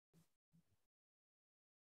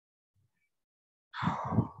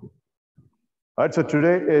All right, so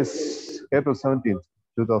today is April 17th,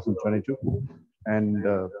 2022,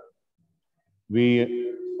 and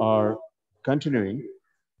we are continuing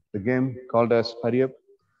the game called as Hurry Up,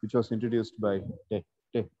 which was introduced by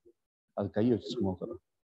அது கையை வச்சு சும்மா உட்காரு.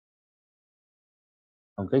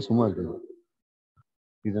 அவன் கை சும்மா இருக்குது.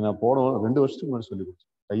 இதை நான் போடுவோம் 2 வருஷத்துக்கு முன்னாடி சொல்லி கொடுத்தேன்.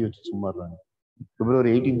 கை வச்சு சும்மா இருறாங்க. February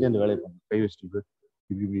 18th இந்த வேலையை பண்ணேன். கை வச்சுட்டு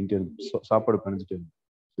இப்படி சாப்பாடு பண்ணிட்டு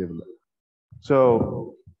டேபிள்ல. So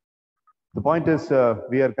the point is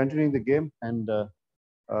we are continuing the game, and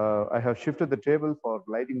I have shifted the table for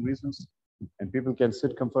lighting reasons, and people can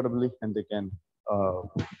sit comfortably and they can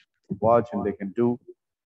watch and they can do.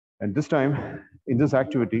 And this time, in this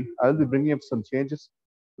activity, I'll be bringing up some changes.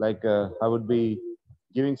 Like I would be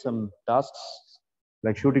giving some tasks,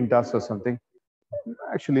 like shooting tasks or something. I'm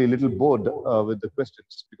actually a little bored with the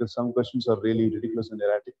questions because some questions are really ridiculous and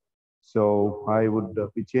erratic. So I would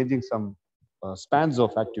be changing some spans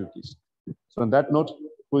of activities. So on that note,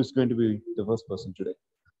 who is going to be the first person today?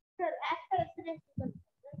 Sir,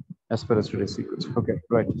 As per as today's sequence. Okay,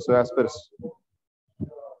 right. So as per as,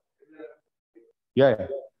 yeah.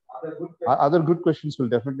 Other good questions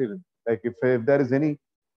will definitely win. Like if there is any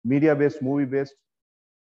media-based, movie-based,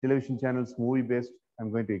 television channels, movie-based, I'm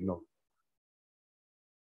going to ignore.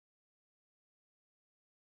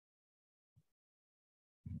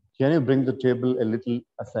 Can you bring the table a little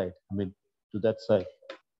aside? I mean, to that side.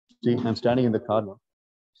 See, I'm standing in the car now.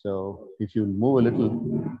 So if you move a little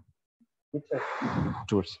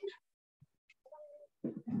towards it.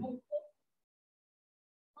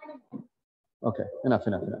 Okay, enough.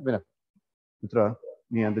 Mitra,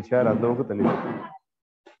 நீ அந்த சேர் அந்த பக்கம் தள்ளி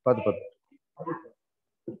பார்த்து.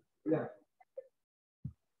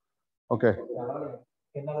 Okay.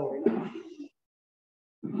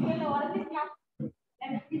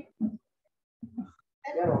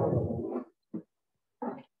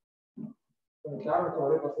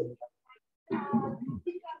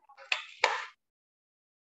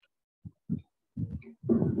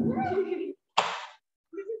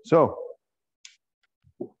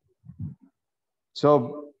 So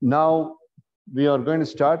now we are going to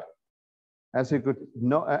start. As you could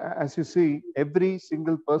know, as you see, every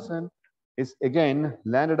single person is again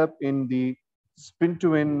landed up in the spin to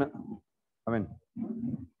win. I mean,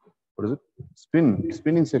 what is it?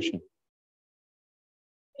 Spinning section.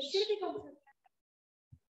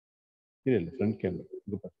 Here, front camera.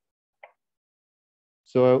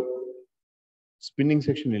 So spinning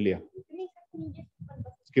section, Ilya.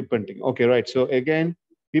 Skip punting. Okay, right. So again,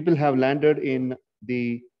 people have landed in the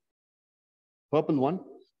purple one.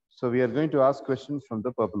 So we are going to ask questions from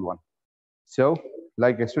the purple one. So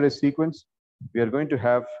like yesterday's sequence, we are going to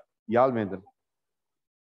have Yal Mendan.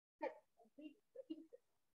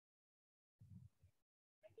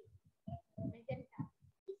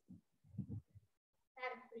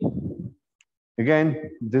 Again,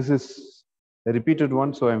 this is a repeated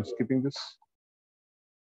one, so I'm skipping this.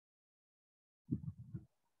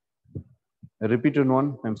 A repeated one,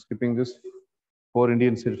 I'm skipping this. 4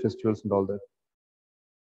 Indian state festivals and all that.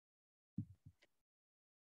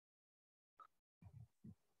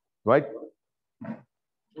 Right?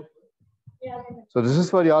 So this is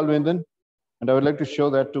for Yal Vendan, and I would like to show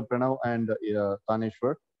that to Pranav and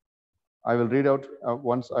Taneshwar. I will read out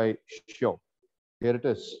once I show. Here it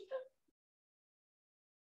is.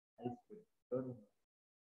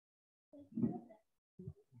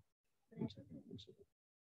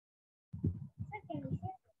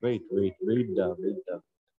 Wait.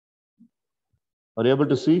 Are you able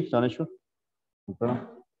to see, Taneshwar?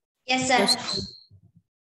 Yes, sir.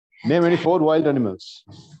 Name any 4 wild animals.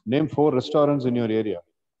 Name 4 restaurants in your area.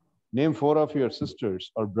 Name 4 of your sisters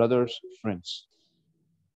or brothers' friends.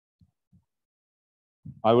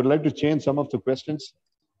 I would like to change some of the questions.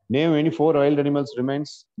 Name any 4 wild animals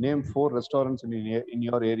remains. Name 4 restaurants in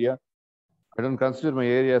your area. I don't consider my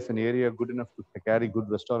area as an area good enough to carry good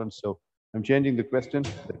restaurants, so I'm changing the question.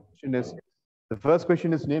 The first question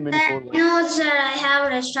is name any 4. No, sir, I have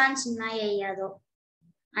restaurants in my area though.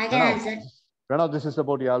 I can answer. Pranav, this is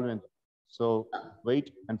about Yalvin. So wait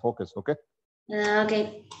and focus, okay? Okay.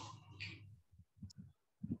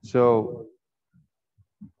 So,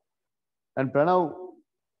 and Pranav,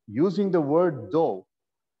 using the word though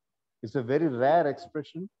is a very rare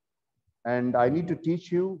expression. And I need to teach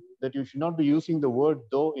you that you should not be using the word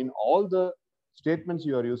though in all the statements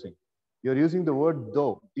you are using. You're using the word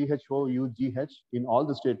though, T-H-O-U-G-H, in all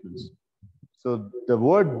the statements. So the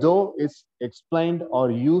word though is explained or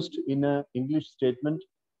used in an English statement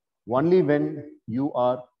only when you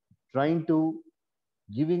are trying to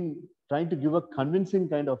give a convincing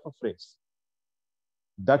kind of a phrase.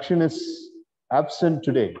 Dakshin is absent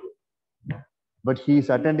today, but he is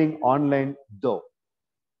attending online though.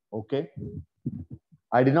 Okay.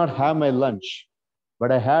 I did not have my lunch,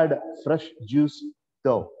 but I had fresh juice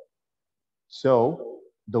though. So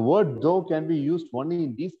the word though can be used only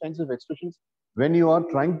in these kinds of expressions when you are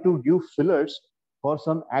trying to give fillers for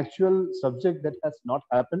some actual subject that has not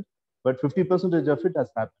happened, but 50% of it has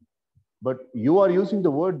happened. But you are using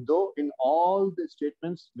the word though in all the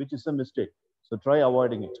statements, which is a mistake. So try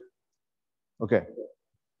avoiding it. Okay.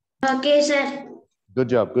 Okay, sir. Good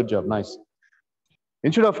job. Good job. Nice.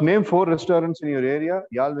 Instead of name 4 restaurants in your area,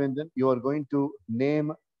 Yalvendan, you are going to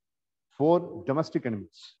name 4 domestic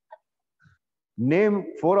animals.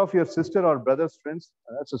 Name 4 of your sister or brother's friends.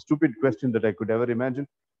 That's a stupid question that I could ever imagine.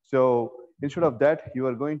 So instead of that, you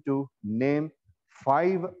are going to name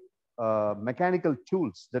 5 mechanical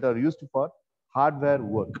tools that are used for hardware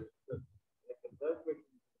work.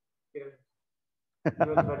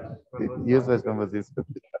 Yes,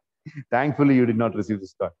 thankfully, you did not receive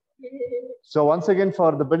this card. So once again,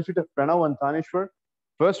 for the benefit of Pranav and Tanishwar,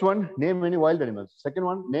 first one, name any wild animals. Second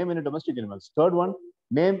one, name any domestic animals. Third one,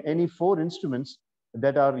 name any 4 instruments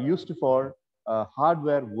that are used for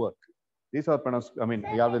hardware work. These are Pranav's, I mean,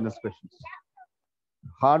 Yalvendan's questions.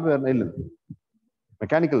 Hardware,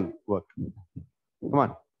 mechanical work. Come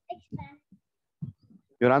on.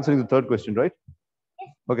 You're answering the third question, right?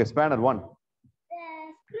 Okay, spanner 1.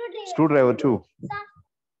 Screwdriver 2.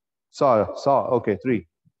 Saw. Okay, 3.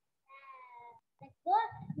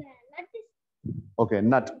 Okay,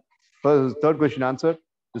 nut. First, third question answered.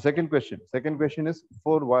 The second question is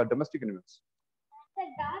 4 domestic animals.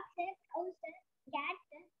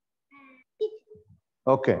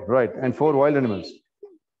 Okay, right. And 4 wild animals.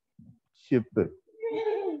 Sheep. Tiger,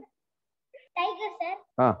 sir.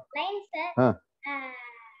 Lion, sir.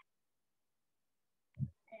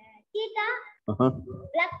 Cheetah.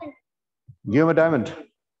 Black panther. Give him a diamond.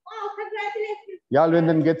 Oh, congratulations.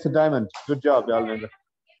 Yalvendan gets a diamond. Good job, Yalvendan.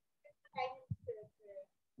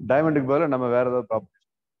 Diamond is better, nama vera edavadhu problem.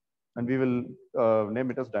 And we will name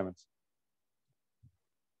it as diamonds.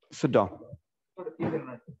 Sit down.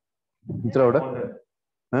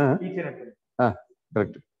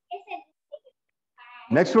 Correct.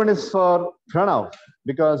 Next one is for Pranav,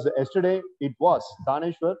 because yesterday it was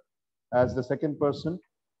Tanishwar as the second person,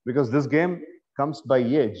 because this game comes by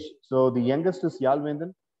age. So the youngest is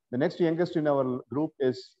Yalvendan. The next youngest in our group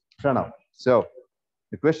is Pranav. So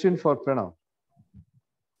the question for Pranav.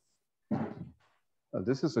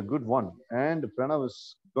 This is a good one, and Pranav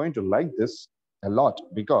is going to like this a lot,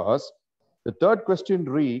 because the third question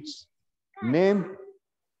reads, name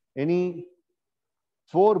any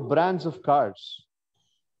 4 brands of cars.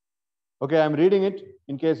 Okay, I'm reading it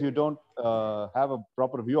in case you don't have a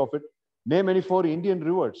proper view of it. Name any 4 Indian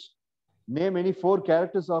rivers. Name any 4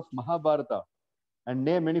 characters of Mahabharata, and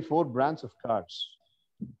name any 4 brands of cars.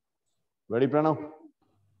 Ready, Pranav?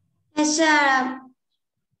 Yes, sir.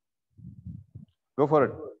 Go for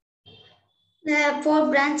it. The 4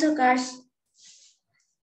 brands of cars.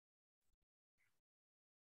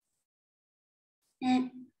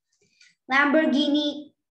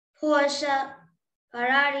 Lamborghini, Porsche,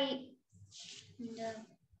 Ferrari, and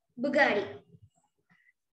Bugatti.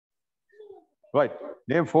 Right.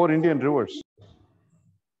 Name 4 Indian rivers.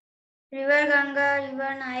 River Ganga,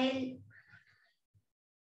 River Nile.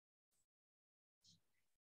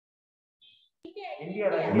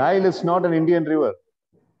 Nile is not an Indian river.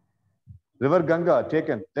 River Ganga,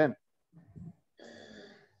 taken. Then.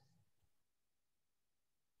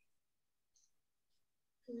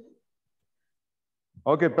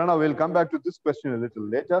 Okay, Pranav, we'll come back to this question a little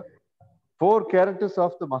later. 4 characters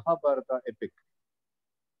of the Mahabharata epic.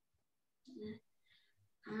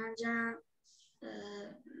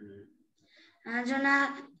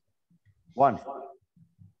 Arjuna. 1.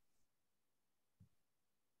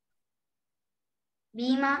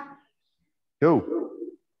 Bhima. 2.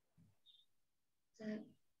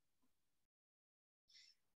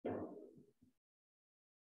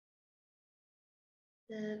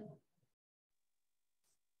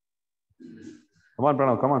 Come on,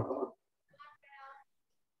 Pranav, come on.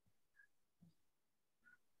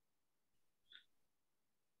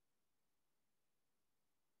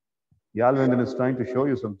 Yalvendan is trying to show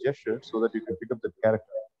you some gestures so that you can pick up the character.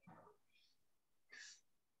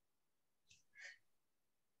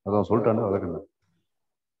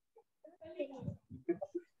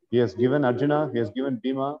 He has given Arjuna, he has given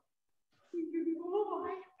Bhima.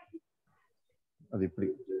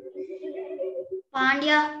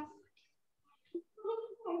 Pandya.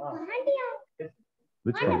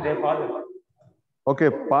 Which one? Their father. Okay,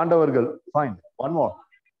 Pandavargal. Fine. One more.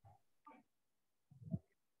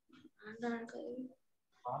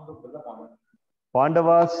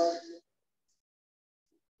 Pandavas.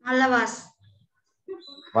 Mallavas.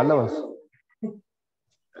 Mallavas.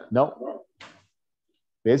 No.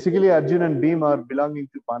 Basically, Arjun and Bhim are belonging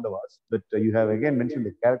to Pandavas, but you have again mentioned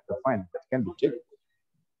the character. Fine, that can be checked.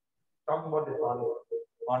 Talking about the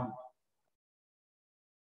Pandavas.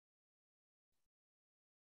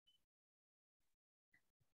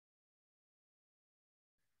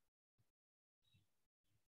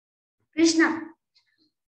 Krishna.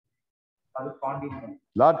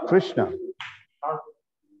 Lord Krishna.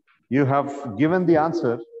 You have given the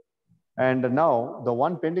answer, and now the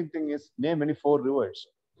one pending thing is name any 4 rivers,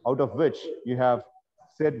 out of which you have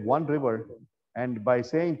said 1 river, and by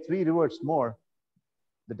saying 3 rivers more,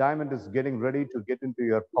 the diamond is getting ready to get into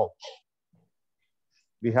your pouch.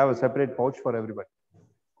 We have a separate pouch for everybody.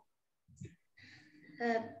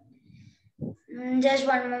 Just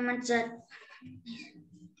one moment, sir.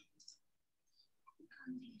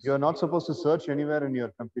 You are not supposed to search anywhere in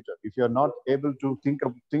your computer. If you are not able to think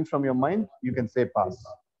of things from your mind, you can say pass.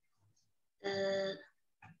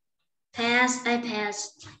 Pass. I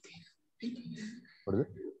passed. What is it?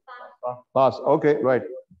 Pass. Okay, right.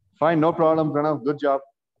 Fine, no problem, Pranav. Good job.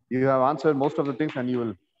 You have answered most of the things and you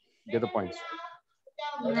will get the points.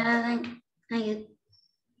 Thank you.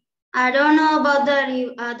 I don't know about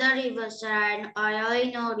the other rivers, sir. I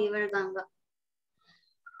only know River Ganga.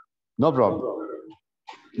 No problem.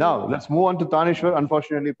 Now, let's move on to Tanishwar.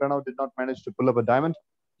 Unfortunately, Pranav did not manage to pull up a diamond.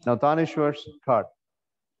 Now, Tanishwar's card.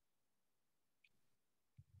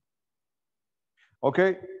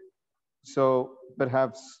 Okay, so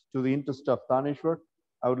perhaps to the interest of Tanishwar,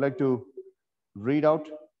 I would like to read out,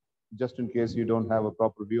 just in case you don't have a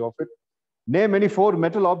proper view of it. Name any 4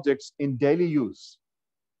 metal objects in daily use.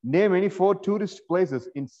 Name any 4 tourist places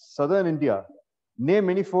in southern India. Name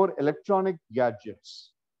any 4 electronic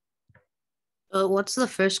gadgets. What's the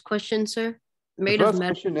first question, sir? The first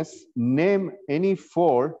question is, name any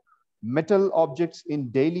 4 metal objects in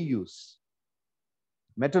daily use.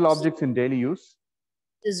 Metal objects in daily use.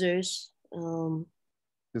 Scissors.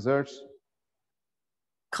 Scissors.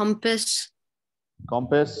 Compass.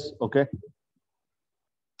 Compass, okay.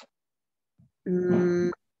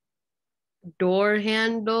 Door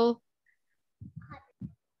handle.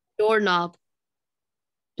 Doorknob.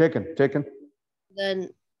 Taken. Then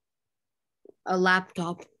a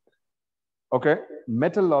laptop. Okay,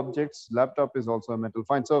 metal objects, laptop is also a metal.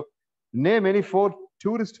 Fine. So name any 4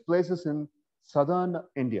 tourist places in southern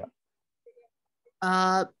India.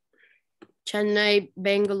 Chennai,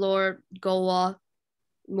 Bangalore, Goa,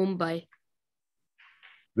 Mumbai.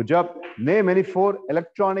 Good job. Name any 4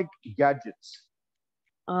 electronic gadgets.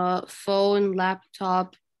 Phone,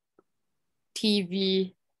 laptop,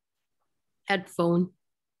 TV, headphone.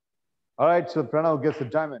 All right, so Pranav gets a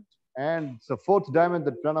diamond. And it's the 4th diamond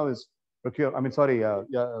that Pranav is procuring. I mean, sorry,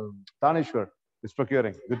 Tanishwar is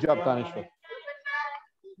procuring. Good job, Tanishwar.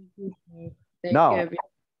 Now,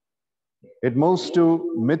 it moves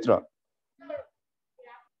to Mitra.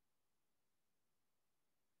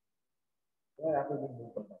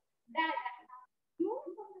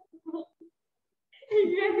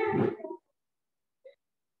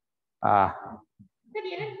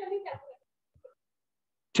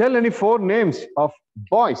 Tell any 4 names of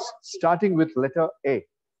boys starting with letter A.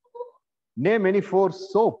 Name any 4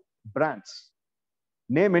 soap brands.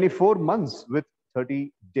 Name any 4 months with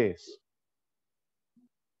 30 days.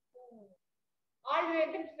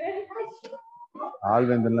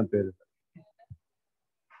 Alvendanlam peru.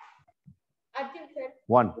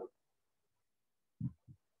 1.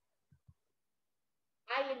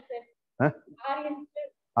 Huh?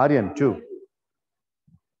 Aryan, 2.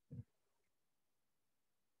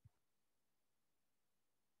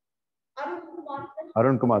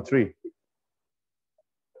 Arun Kumar, 3.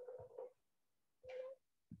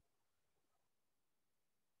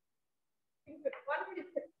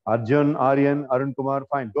 Arjun, Aryan, Arun Kumar,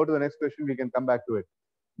 fine. Go to the next question, we can come back to it.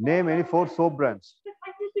 Name any 4 soap brands.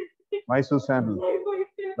 Mysore Sandal,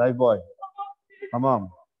 Lifebuoy, Hammam.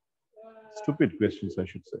 Stupid questions, I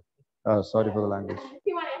should say. Sorry for the language.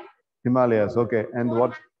 Himalayas, okay. And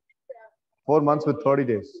what? 4 months with 30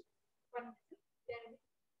 days.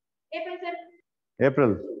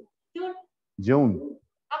 April. June.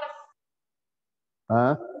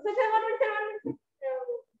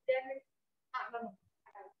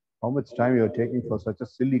 How much time you are taking for such a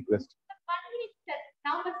silly question?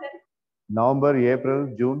 November,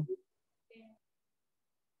 April, June.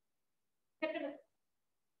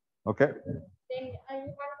 Okay.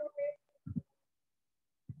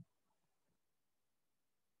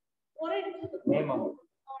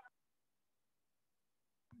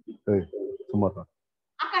 Hey, Sumatra.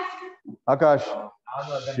 Akash.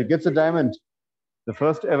 She gets a diamond. The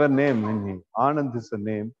first ever name in him. Anand is a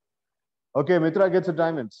name. Okay, Mitra gets a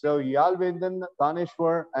diamond. So Yalvendan,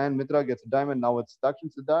 Taneshwar, and Mitra gets a diamond. Now it's Dakshin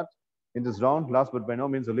Siddharth in this round. Last but by no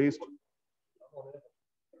means the least.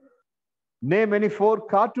 Name any 4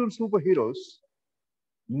 cartoon superheroes.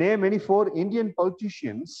 Name any 4 Indian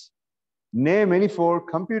politicians. Name any 4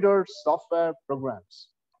 computer software programs.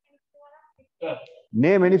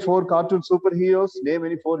 Name any 4 cartoon superheroes. Name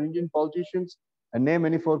any 4 Indian politicians. And name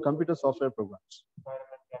any 4 computer software programs.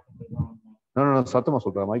 No. Satyama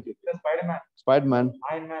Sudha, Mike. Spider-Man. Spider-Man.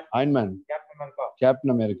 Iron Man. Iron Man. Captain America. Captain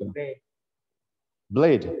America. Blade.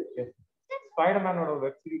 Blade. Yes. Spider-Man or a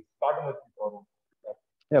web series. Cartoon web series.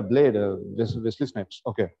 Yeah, Blade. Wesley Snipes.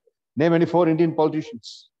 Okay. Name any 4 Indian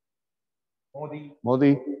politicians.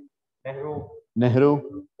 Modi. Nehru.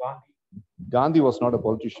 Gandhi. Gandhi was not a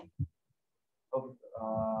politician. Okay.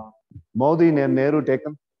 Modi and Nehru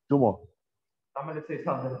taken. 2 more.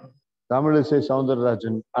 Tamil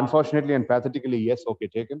Soundararajan. Unfortunately and pathetically, yes. Okay,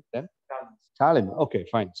 taken. Then Stalin. Okay,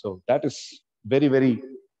 fine. So that is very, very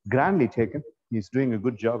grandly taken. He's doing a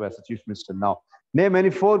good job as a chief minister now. Name any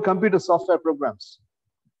 4 computer software programs.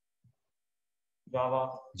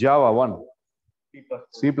 Java 1.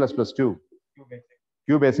 C++ 2.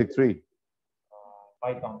 QBasic 3.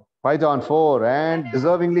 Python 4. And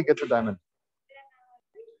deservingly gets a diamond.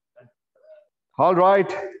 All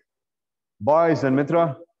right, boys and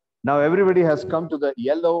Mitra. Now everybody has come to the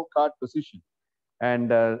yellow card position.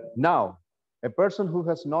 And now a person who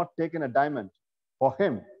has not taken a diamond, for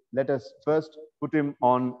him, let us first put him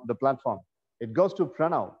on the platform. It goes to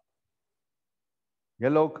Pranav.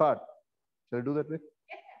 Yellow card. Shall I do that way?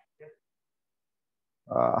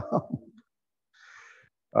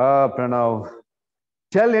 Pranav.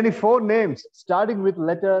 Tell any 4 names starting with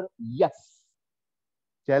letter yes.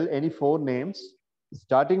 Tell any 4 names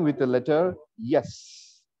starting with the letter yes.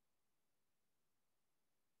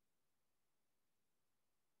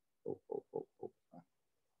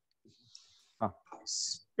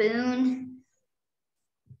 Spoon.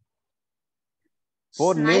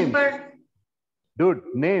 4 names. Sniper. Dude,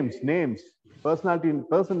 names. Personality and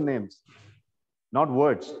person names. Not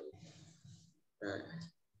words.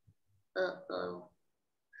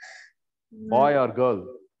 Boy or girl.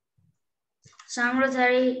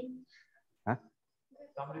 Samruthari. Huh?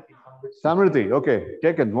 Samriti. Okay,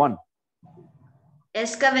 taken 1.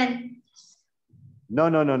 Eskavan.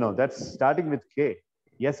 No. That's starting with K.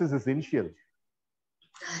 Yes is his initial.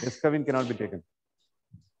 Eskavin cannot be taken.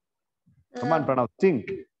 Come on, Pranav,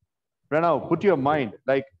 think. Pranav, put your mind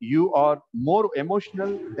like you are more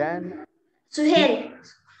emotional than Suhail.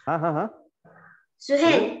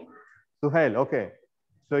 Suhail. Suhail, okay.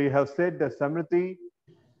 So you have said the Samriti,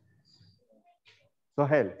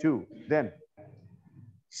 Suhail, 2. Then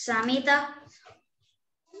Samita.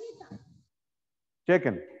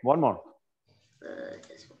 taken. 1 more.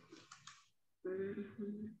 This one.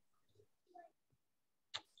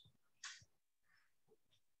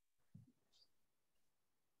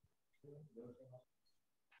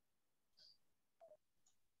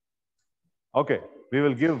 Okay, we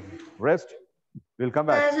will give rest. We'll come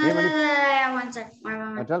back. One sec.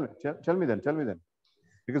 Tell me then.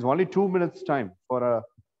 Because only 2 minutes time for a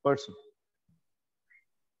person.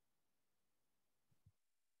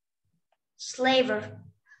 Slaver.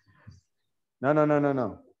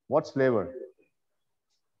 No. What's slaver?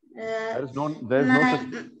 There's no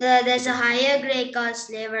there's a higher grade called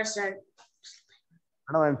slaver, sir.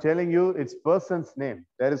 No, I'm telling you, it's person's name.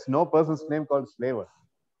 There is no person's name called slaver.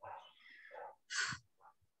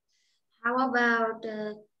 How about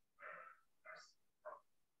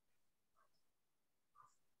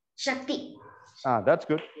Shakti? That's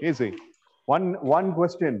good. Easy. One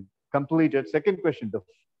question completed. Second question. The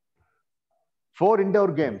 4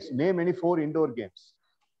 indoor games. Name any 4 indoor games.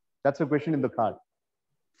 That's a question in the card.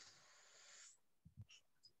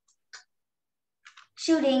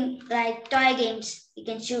 Shooting, like toy games. You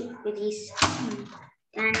can shoot with these.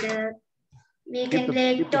 And we can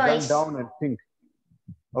play keep toys. the gun down and think.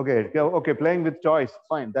 Okay, playing with toys.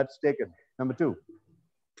 Fine, that's taken. Number 2.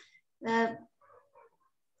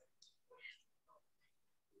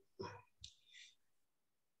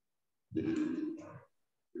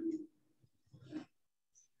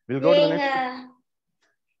 We'll go to the next.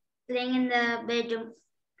 Playing in the bedroom.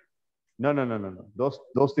 No.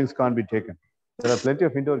 Those things can't be taken. There are plenty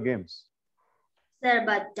of indoor games. Sir,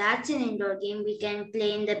 but that's an indoor game. We can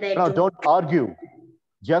play in the bedroom. No, don't argue.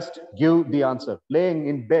 Just give the answer. Playing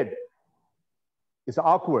in bed is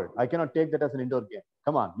awkward. I cannot take that as an indoor game.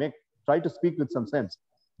 Come on, try to speak with some sense.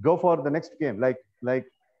 Go for the next game, like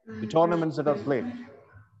The tournaments that are played.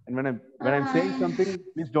 And when I'm saying something,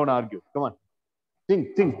 please don't argue. Come on.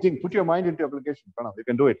 Think. Put your mind into application. Pranav, you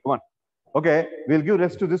can do it. Come on. Okay, we'll give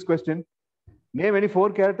rest to this question. Name any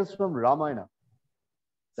 4 characters from Ramayana.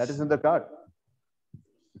 That is in the card.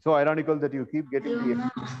 It's so ironical that you keep getting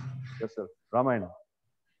the yes, sir. Ramayana.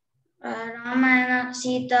 Ramayana,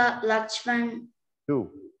 Sita, Lakshman. 2.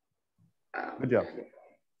 Good job.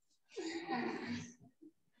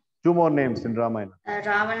 2 more names in Ramayana.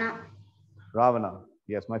 Ravana.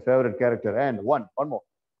 Yes, my favorite character. And one more.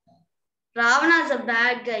 Ravana is a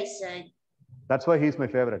bad guy, sir. That's why he's my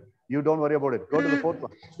favorite. You don't worry about it. Go to the 4th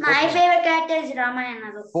one. My favorite character is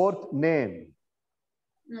Ramayana. 4th name.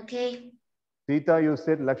 Okay. Sita, you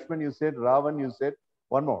said. Lakshman, you said. Ravan, you said.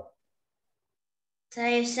 One more. So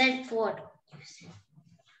you said 4.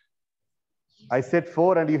 I said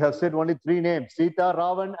 4 and you have said only 3 names. Sita,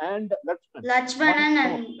 Ravan and Lakshman. Lakshmanan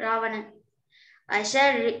and Ravanan. I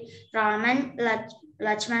said Raman,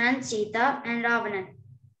 Lakshmanan, Sita and Ravanan.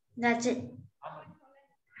 That's it.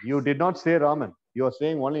 You did not say Raman. You are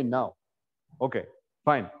saying only now. Okay,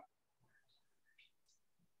 fine.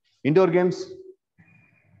 Indoor games.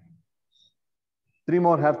 3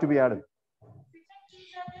 more have to be added.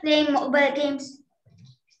 Playing mobile games.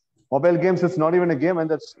 Mobile games is not even a game and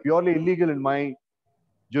that's purely illegal in my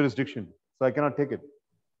jurisdiction. So I cannot take it.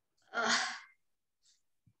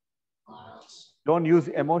 Don't use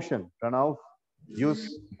emotion, Pranav.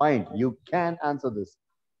 Use mind. You can answer this.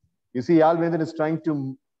 You see, Alvendran is trying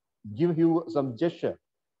to give you some gesture.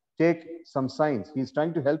 Take some signs. He's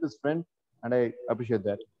trying to help his friend and I appreciate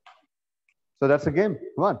that. So that's a game.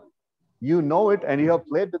 Come on. You know it and you have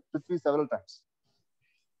played with Prithvi several times.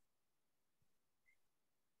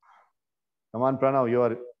 Come on, Pranav, you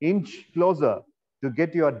are inch closer to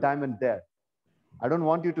get your diamond there. I don't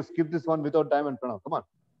want you to skip this one without diamond, Pranav. Come on.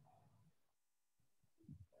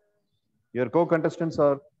 Your co-contestants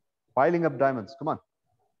are piling up diamonds. Come on.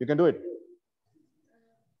 You can do it.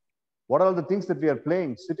 What are the things that we are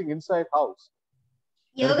playing sitting inside house?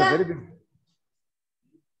 Yoga?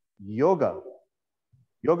 Yoga.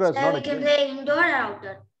 Yoga is not a game. We can play indoor or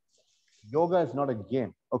outdoor. Yoga is not a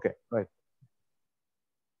game. Okay, right.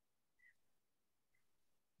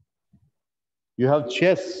 You have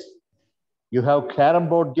chess. You have carom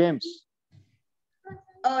board games.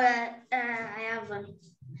 Oh, I have one.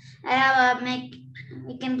 I have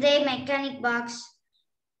we can play mechanic box,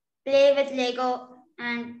 play with Lego,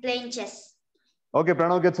 and playing chess. Okay,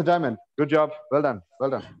 Pranav gets a diamond. Good job. Well done. Well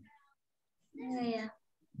done. Yeah.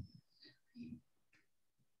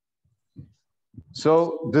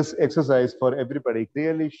 So this exercise for everybody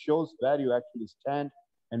clearly shows where you actually stand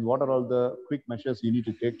and what are all the quick measures you need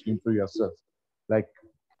to take to improve yourself. Like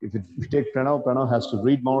if you take Pranav, Pranav has to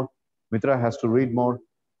read more. Mitra has to read more.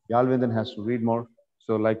 Yalvendran has to read more.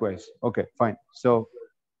 So likewise. Okay, fine. So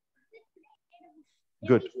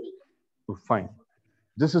good. Fine.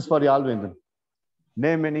 This is for Yalvendran.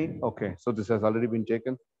 Name any. Okay, so this has already been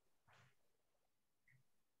taken.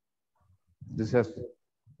 This has.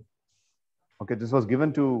 Okay, this was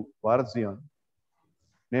given to Bharat Zion.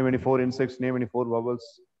 Name any 4 insects. Name any 4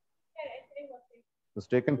 vowels. Was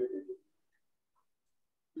taken.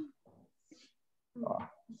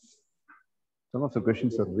 Some of the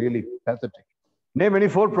questions are really pathetic. Name any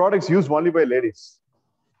 4 products used only by ladies.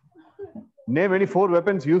 Name any 4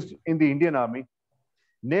 weapons used in the Indian Army.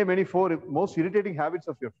 Name any 4 most irritating habits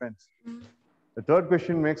of your friends. The third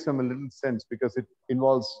question makes some a little sense because it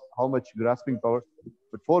involves how much grasping power.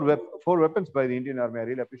 But 4 weapons by the Indian Army, I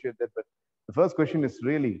really appreciate that. But the first question is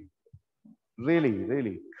really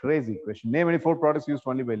crazy question. Name any 4 products used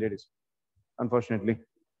only by ladies. Unfortunately,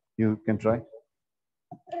 you can try.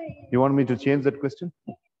 You want me to change that question?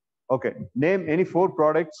 Okay. Name any 4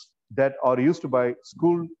 products that are used by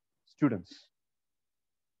school students.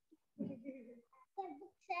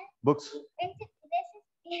 Books.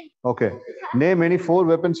 Okay. Name any 4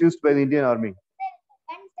 weapons used by the Indian Army.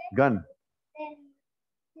 Gun.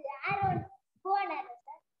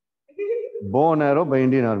 Bow and arrow by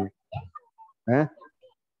Indian Army. Eh?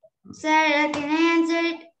 Sir, can I answer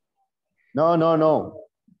it? No.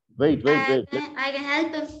 Wait. I can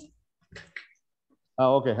help him.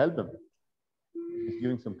 Okay, help him. He's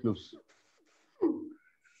giving some clues.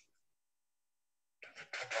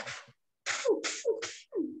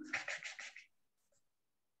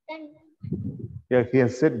 Yeah, he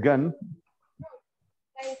has said gun.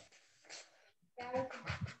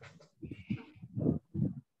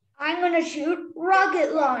 I'm gonna shoot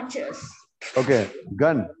rocket launchers. Okay,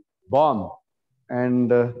 gun, bomb,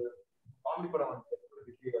 and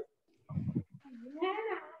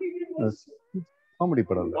comedy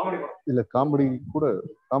படம் இல்ல comedy படம். இல்ல comedy கூட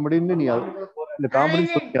காமெடின்னு நீ இல்ல comedy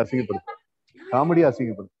சொல்லி அசிங்கப்படுத்து comedy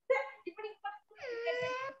அசிங்கப்படுத்து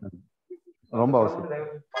ரொம்ப அவசியம்.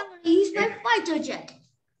 Use my fighter jet.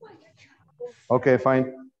 Okay, fine.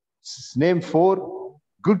 Name 4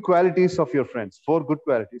 good qualities of your friends. 4 good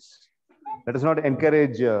qualities. Let us not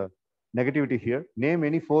encourage negativity here. Name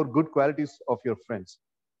any 4 good qualities of your friends.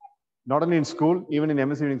 Not only in school, even in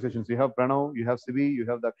MS evening sessions. You have Pranav, you have Sivi, you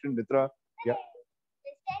have Dakshin, Mitra. Yeah.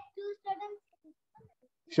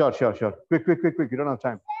 Sure. Quick. You don't have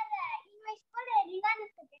time. In my school, everyone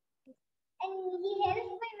is suggesting, and he helps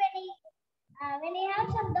me when I have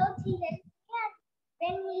some doubts. He helps me,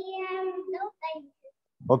 and when he have doubts, I.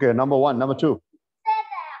 Okay, number 1. Number 2. Sir,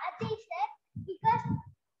 Atish sir, because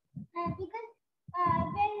when he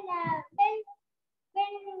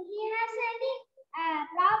has any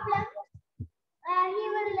problem, he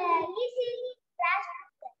will easily grasp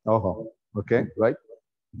it. Oh, okay, right.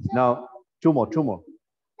 Now, 2 more. Sir,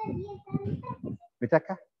 he is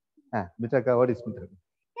Mitaka? Mitaka, what is Mitaka?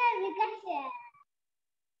 sir, because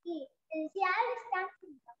she always talks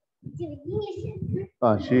in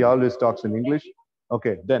English. She always talks in English.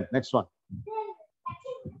 Okay, then next one.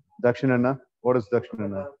 Dakshinanna. What is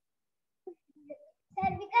Dakshinanna? Sir,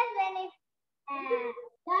 because when I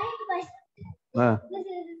dying first,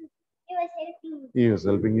 he was helping me. He was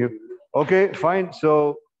helping you. Okay, fine. So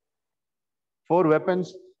 4 weapons.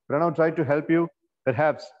 Pranav tried to help you.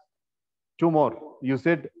 Perhaps 2 more. You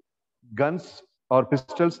said guns or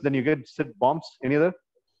pistols. Then you said bombs. Any other?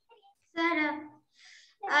 Sir,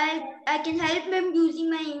 I can help him using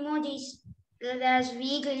my emojis. There's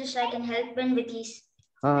vehicles I can help him with these.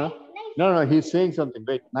 No. He's saying something.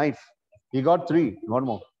 Wait, knife. He got 3. One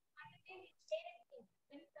more.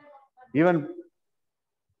 Even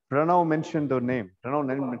Pranav mentioned the name.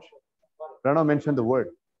 Pranav mentioned the word.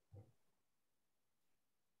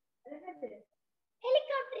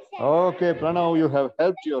 Helicopter, sir. Okay, Pranav, you have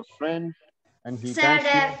helped your friend, and he Sir, thanks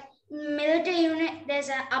you. military unit, there's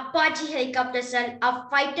an Apache helicopter, sir, a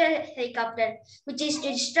fighter helicopter, which is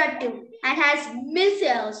destructive and has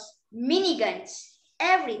missiles, miniguns,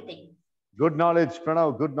 everything. Good knowledge, Pranav.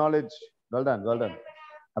 Good knowledge. Well done.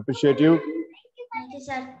 Appreciate you. Thank you,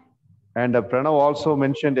 sir. And Pranav also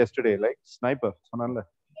mentioned yesterday, like sniper.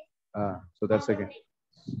 So that's again.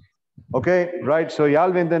 Okay, right. So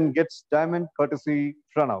Yalvindan gets diamond courtesy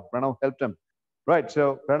Pranav. Pranav helped him. Right. So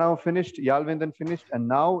Pranav finished, Yalvindan finished, and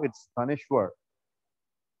now it's Tanishwar.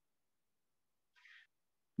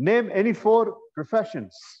 Name any 4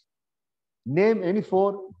 professions. Name any 4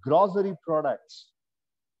 grocery products.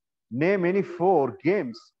 Name any 4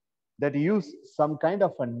 games that use some kind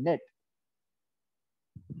of a net.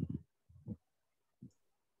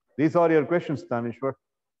 These are your questions, Tanishwar.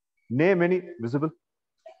 Name any visible.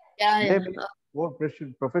 Yeah. Name any 4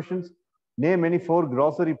 professions. Name any 4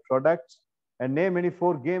 grocery products, and name any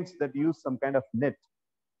 4 games that use some kind of net.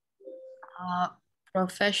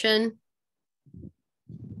 Profession: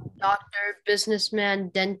 doctor, businessman,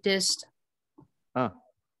 dentist,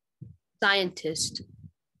 scientist.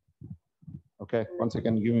 Okay, one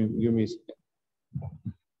second. Give me.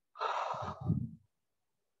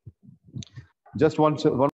 Just one.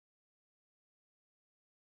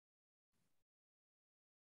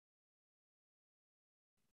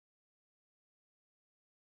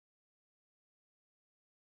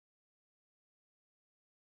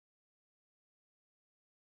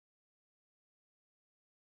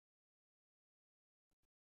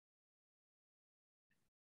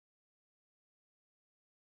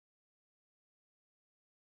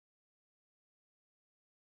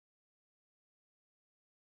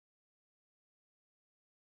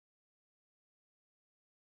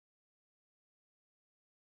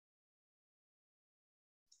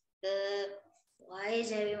 Why is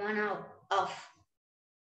everyone off?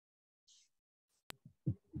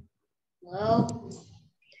 Well,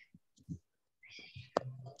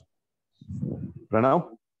 Pranav,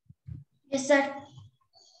 yes, sir.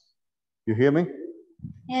 you hear me?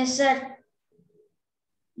 Yes, sir.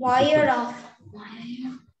 Why you're off?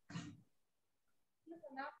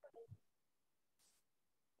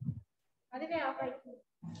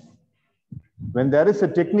 When there is a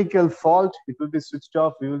technical fault, it will be switched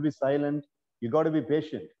off. We will be silent. You got to be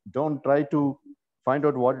patient. Don't try to find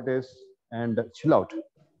out what it is and chill out.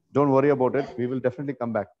 Don't worry about it. We will definitely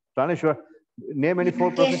come back. Praneshwar, name any 4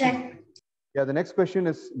 Okay, professions. sir. Yeah, the next question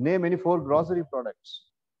is name any 4 grocery products.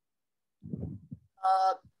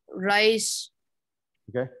 Rice.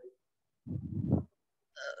 Okay.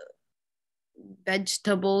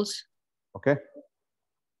 Vegetables. Okay.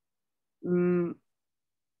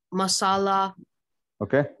 Masala.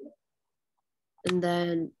 Okay. and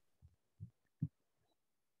then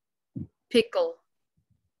pickle.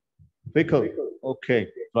 Pickle. Okay,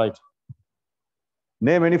 right.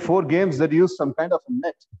 Name any 4 games that use some kind of a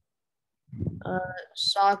net.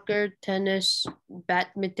 Soccer, tennis,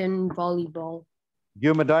 badminton, volleyball.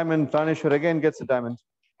 Give him a diamond. Praneshwar again gets a diamond.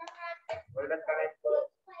 Well done, Kanek.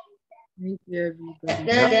 Thank you, everybody.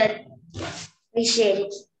 Good. Appreciate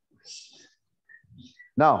it.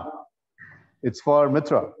 Now, it's for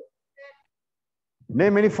Mitra.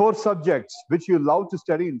 Name any 4 subjects which you love to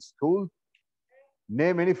study in school.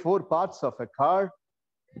 Name any 4 parts of a car.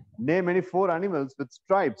 Name any 4 animals with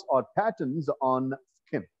stripes or patterns on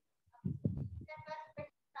skin.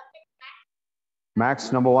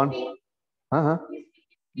 Max, number 1.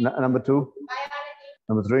 Number 2.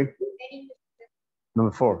 Number 3.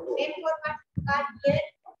 Number 4.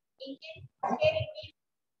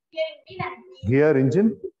 Gear,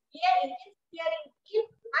 engine.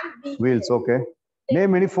 Wheels, okay.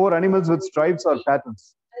 Name any 4 animals with stripes or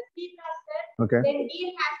patterns. Okay. Then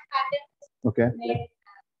deer has patterns. Okay. Then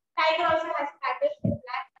tiger also has patterns.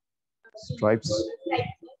 Black Stripes.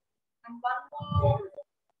 stripes. And one more.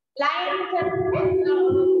 Lion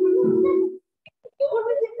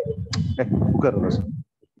Hey, good.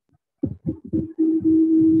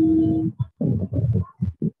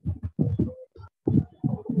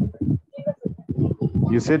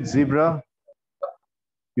 You said zebra.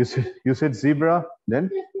 You said zebra. Then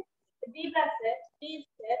zebra set, deer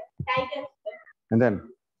set, tiger set. and then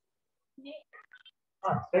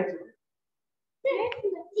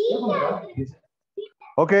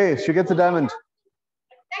okay, she gets a diamond.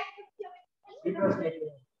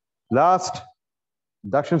 Last,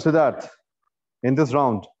 Dakshin Siddharth in this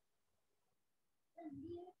round.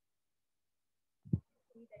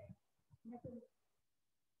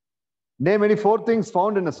 Name any 4 things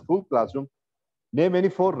found in a school classroom. Name any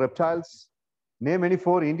 4 reptiles. Name any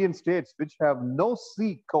 4 Indian states which have no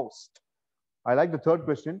sea coast. I like the third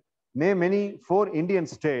question. Name any 4 Indian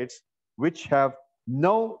states which have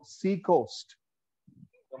no sea coast.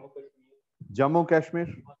 Jammu Kashmir,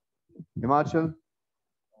 Himachal,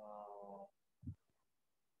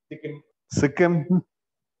 Sikkim,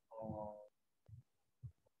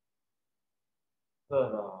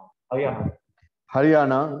 Haryana.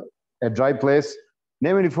 Haryana, a dry place.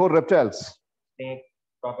 Name any 4 reptiles. Snake,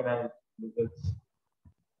 crocodile, lizards.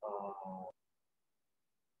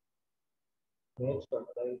 Snakes,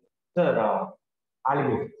 crocodile. Sir,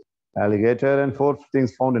 alligator. Alligator and 4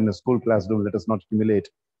 things found in a school classroom. Let us not accumulate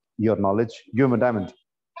your knowledge. Give him a diamond.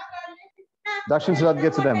 Dakshin Siddharth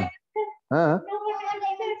gets a diamond.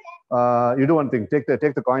 You do one thing. Take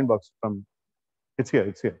the coin box from. It's here.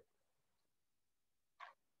 It's here.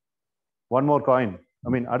 One more coin. I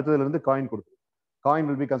mean, அடுத்ததுல இருந்து coin கொடுத்து. Coin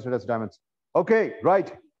will be considered as diamonds. Okay, right.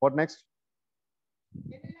 What next?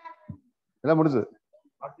 எல்லாம் முடிஞ்சது.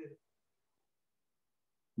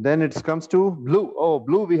 Then it comes to blue. Oh,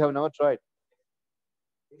 blue we have never tried.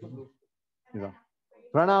 Yeah.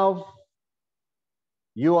 Pranav,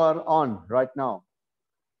 you are on right now.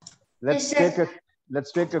 Let's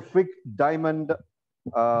take a quick diamond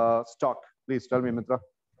stock. Please tell me, Mitra.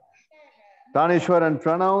 Taneshwar and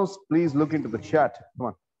Pranav, please look into the chat. Come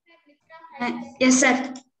on. Yes, sir.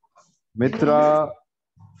 Mitra,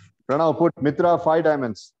 Pranav put Mitra 5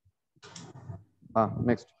 diamonds.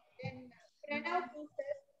 Next.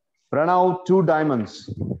 Pranav 2 diamonds.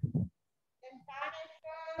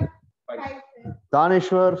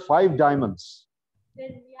 Taneshwar 5 diamonds.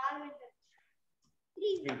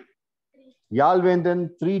 Yalvendan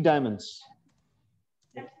 3 diamonds.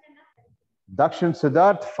 Dakshin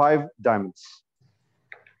Siddharth 5 diamonds.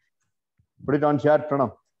 Put it on chat,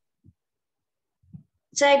 Pranav.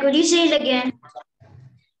 Sorry, could you say it again?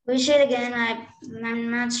 Could you say it again?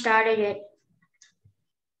 I'm not started yet.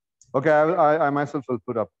 Okay, I myself will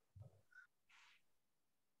put up.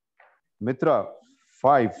 Mitra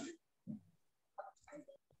 5.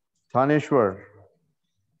 Taneshwar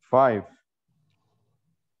 5.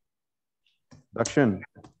 Dakshin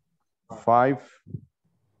 5.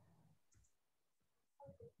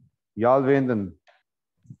 Yalvendan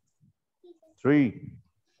 3.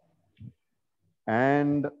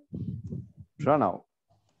 And Pranav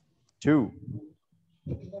 2.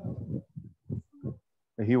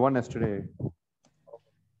 He won yesterday.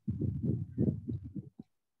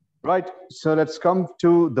 Right, so let's come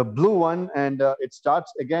to the blue one, and it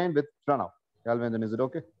starts again with Pranav. Yalvendan, is it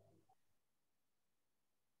okay?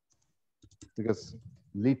 Because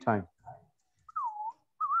lead time.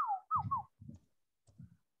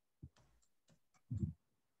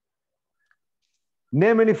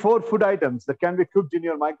 Name any 4 food items that can be cooked in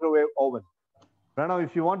your microwave oven. Pranav,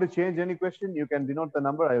 if you want to change any question, you can denote the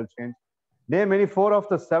number. I will change. Name any 4 of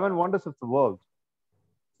the 7 wonders of the world.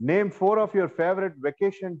 Name 4 of your favorite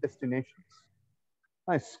vacation destinations.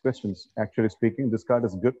 Nice questions. Actually speaking, this card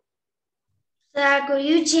is good. Sir, could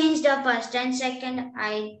you change the first and second?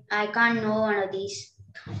 I can't know one of these.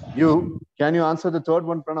 Can you answer the third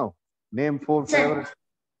one, Pranav? Name 4 Sir. favorite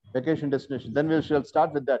vacation destinations. Then we shall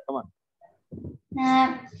start with that. Come on.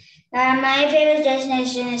 My favorite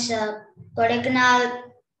destination is Kodaikanal,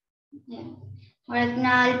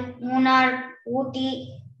 Munnar, Ooty,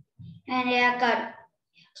 and Yakad.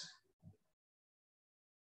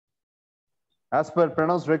 As per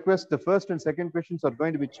Pranav's request, the first and second questions are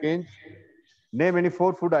going to be changed. Name any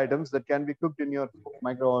 4 food items that can be cooked in your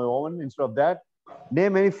microwave oven. Instead of that,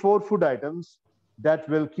 name any 4 food items that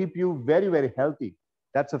will keep you very, very healthy.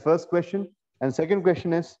 That's the first question. And second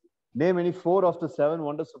question is, name any 4 of the 7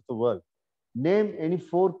 wonders of the world. Name any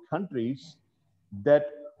 4 countries that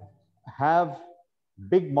have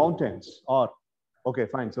big mountains or, okay,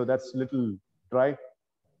 fine. So that's little dry.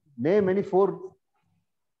 Name any 4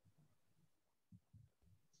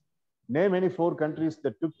 countries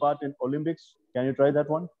that took part in Olympics. Can you try that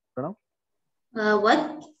one, Pranav?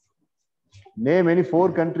 What? Name any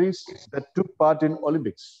 4 countries that took part in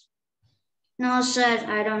Olympics. No, sir,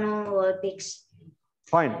 I don't know Olympics.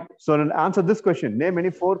 Fine. So then answer this question. Name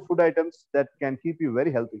any 4 food items that can keep you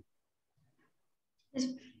very healthy.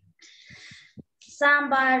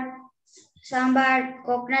 Sambar,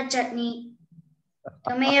 coconut chutney,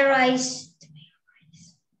 tomato rice,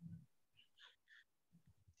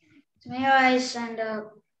 and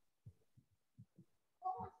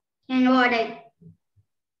vadai.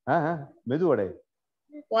 Medu vadai.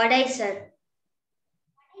 Vadai, sir.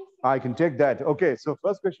 I can take that. Okay, so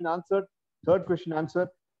first question answered, third question answered.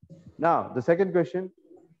 Now, the second question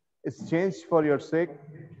is changed for your sake.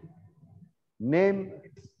 Name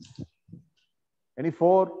any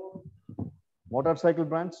 4 motorcycle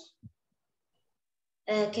brands.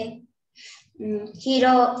 Okay.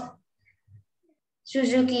 Hero,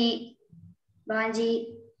 Suzuki,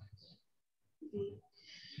 Banji,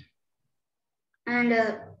 and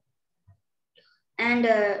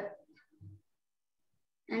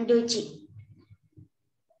Duchi.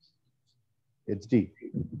 HD.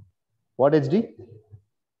 What HD?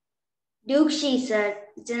 Duchi, sir.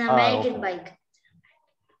 It's an American okay. bike.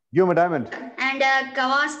 Give him a diamond. And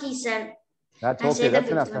Kawasaki, sir. That's okay. That's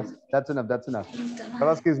enough. That's enough. That's enough.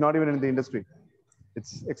 Kawasaki is not even in the industry.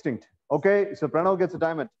 It's extinct. Okay, so Pranav gets a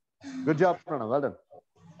diamond. Good job, Pranav. Well done.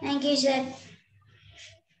 Thank you, sir.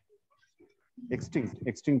 Extinct.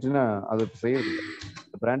 Extinct na adu seyirudilla.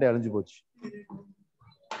 The brand alinju pochu.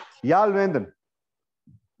 Yal Vendan.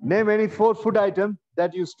 Name any 4 food items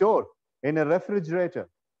that you store in a refrigerator.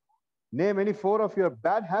 Name any 4 of your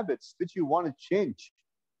bad habits which you want to change.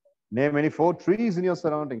 Name any 4 trees in your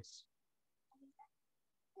surroundings.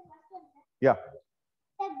 Yeah.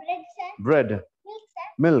 Sir, bread, sir. Bread. Milk, sir.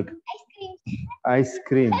 Milk. Ice cream. Ice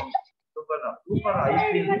cream. Super ice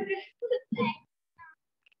cream.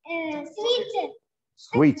 Sweets, sir.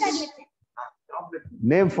 Sweets.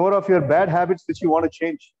 Name 4 of your bad habits which you want to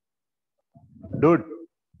change. Dude,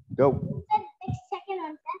 go. Sir, next second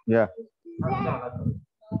one, sir. Yeah.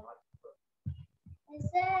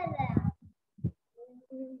 Sir,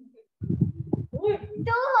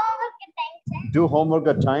 do homework at time, sir. Do homework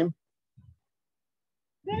at time.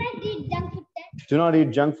 Do not eat junk food, sir. Do not eat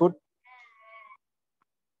junk food.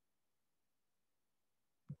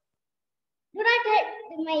 Do not hurt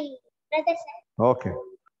my brother, sir. Okay.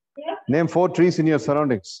 Name 4 trees in your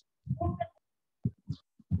surroundings.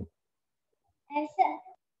 Sir,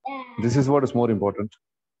 This is what is more important.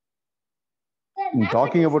 sir,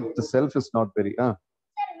 Talking about the self is not very. sir,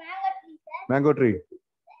 mango tree, sir. Mango tree.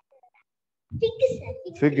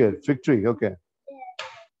 Fig, sir. Fig tree. Okay.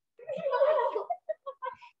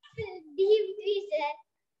 Neem tree, sir.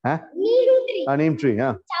 Huh? Neem tree. Neem tree.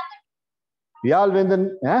 Huh? Yal Vendan.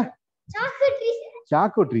 Huh? Chocolate tree, sir.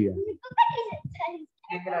 Chaco tree.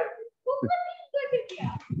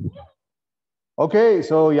 Okay,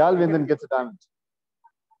 so Yal Vendan gets a diamond.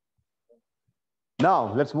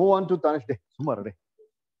 Now, let's move on to Tanish Day. Sumar Day.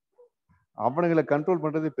 அவனுங்களை control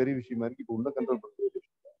பண்றது பெரிய விஷயமா இருக்கு. இப்போ உள்ள control பண்றது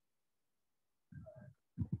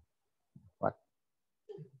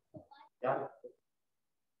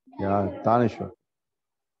Yeah, Tanishwar.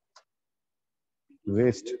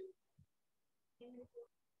 Waste.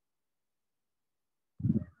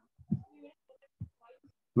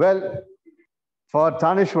 Well, for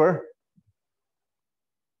Tanishwar,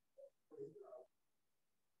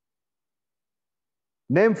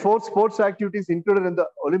 name 4 sports activities included in the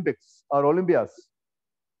Olympics or Olympias.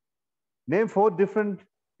 Name 4 different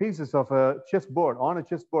pieces of a chessboard on a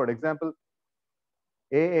chessboard. Example,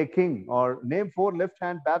 a king, or name 4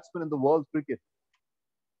 left-hand batsmen in the world cricket.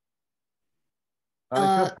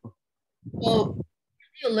 So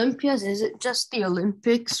the Olympias, is it just the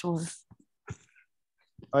Olympics or?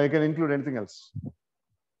 Or you can include anything else.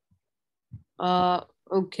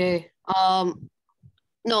 Okay.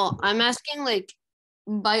 No, I'm asking like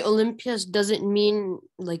by Olympias, does it mean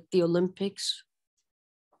like the Olympics?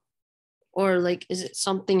 Or like, is it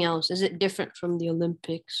something else? Is it different from the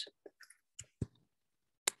Olympics?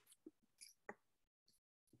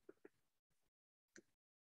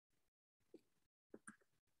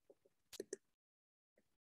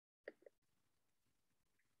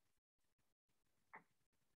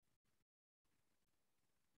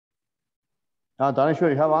 Tanishwar,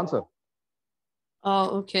 you have answer.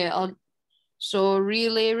 Oh, okay. So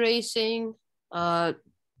relay racing,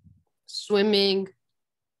 swimming,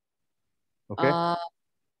 Okay.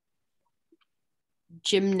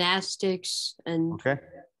 Gymnastics, and Okay.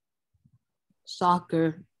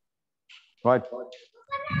 soccer. Right.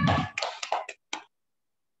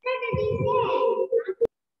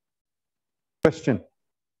 Question.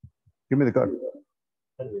 Give me the card.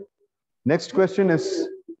 Next question is,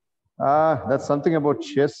 that's something about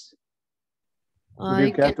chess. Would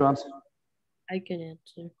you care to answer? I can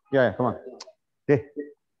answer. Yeah, come on. Hey.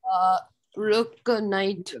 Rook,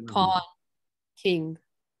 knight, pawn, king.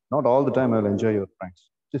 Not all the time I'll enjoy your pranks.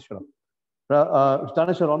 Just shut up.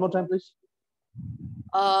 Tanishwar, one more time, please.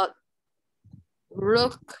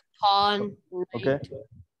 Rook, pawn, knight. Okay.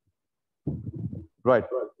 Right.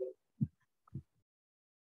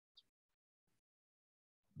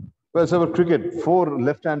 Well, so about cricket, 4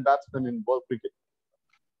 left-hand batsmen in world cricket.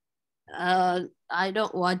 I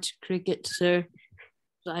don't watch cricket, sir.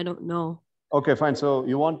 So I don't know. Okay, fine. So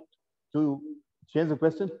you want to change the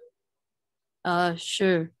question?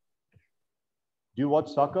 Sure. Do you watch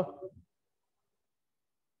soccer?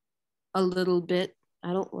 A little bit.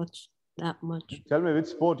 I don't watch that much. Tell me which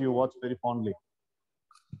sport you watch very fondly.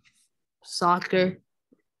 Soccer.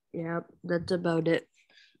 Yeah, that's about it.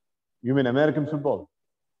 You mean American football?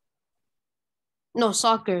 No,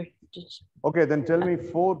 soccer. Just Okay, then tell me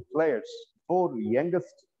 4 players, 4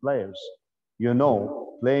 youngest players you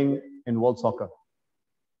know playing in world soccer.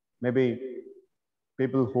 Maybe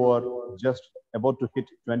people who are just about to hit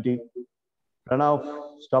 20. Pranav,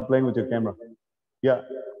 stop playing with your camera. Yeah.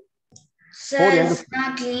 Sir, 4 it's youngest.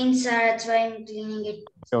 not clean, sir. That's why I'm cleaning it.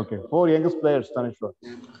 Okay, 4 youngest players, Tanishwar.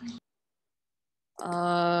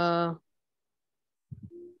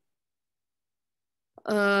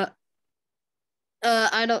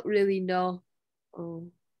 I don't really know.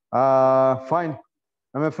 Fine.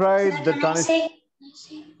 I'm afraid Sir, that can I say?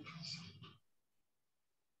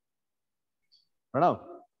 Pranav,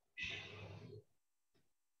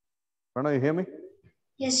 you hear me?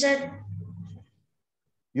 Yes, sir.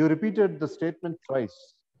 You repeated the statement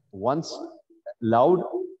twice. Once loud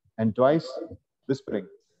and twice whispering.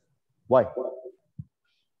 Why?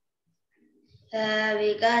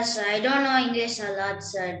 Because I don't know English a lot,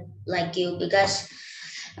 sir, like you, because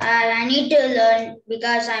I need to learn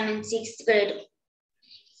because I'm in 6th grade.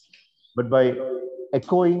 But by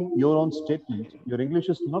echoing your own statement, your English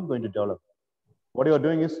is not going to develop. What you are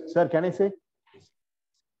doing is, sir, can I say?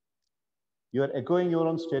 You are echoing your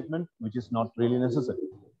own statement, which is not really necessary.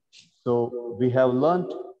 So we have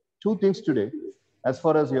learned 2 things today as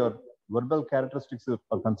far as your verbal characteristics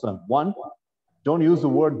are concerned. 1, don't use the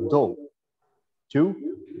word though. 2,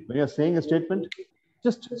 when you're saying a statement,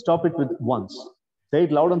 just stop it with once. Say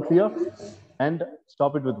it loud and clear and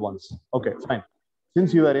stop it with once. Okay, fine.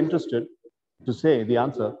 Since you are interested to say the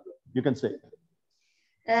answer, you can say.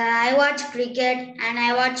 I watch cricket and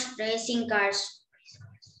I watch racing cars.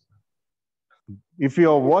 If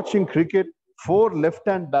you are watching cricket, 4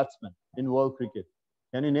 left-hand batsmen in world cricket,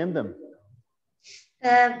 can you name them?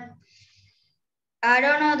 I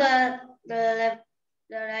don't know the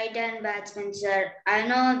right-hand batsman, sir. I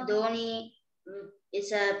know Dhoni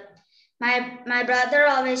is a. My brother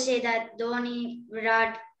always say that Dhoni,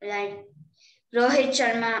 Virat, like Rohit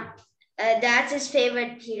Sharma, that's his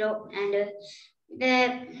favorite hero,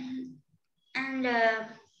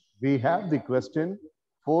 We have the question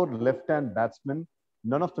 4 left-hand batsmen.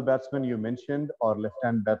 None of the batsmen you mentioned are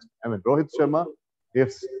left-hand batsmen. I mean, Rohit Sharma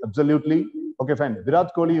is absolutely okay. Fine.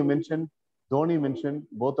 Virat Kohli you mentioned, Dhoni mentioned.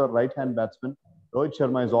 Both are right-hand batsmen. Rohit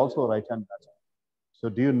Sharma is also a right-hand batsman. So,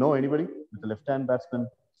 do you know anybody with a left-hand batsman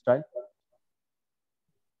style?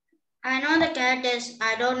 I know the characters.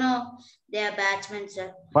 I don't know their batsmen,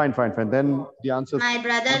 sir. Fine. Then the answer. My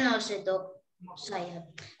brother knows it though. Sorry,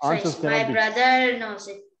 Answers my brother knows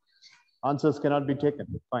it. Answers cannot be taken.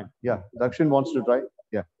 Fine. Yeah. Dakshin wants to try.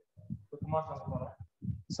 Yeah.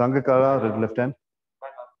 Sangakara, left hand.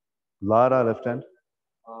 Lara, left hand.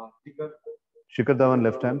 Shikhar Dhawan,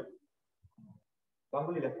 left hand.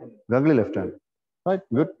 Ganguly, left hand. Right.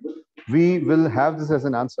 Good. We will have this as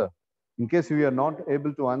an answer. In case we are not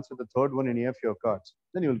able to answer the third one in any of your cards,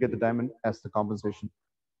 then you will get the diamond as the compensation.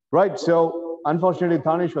 Right. So unfortunately,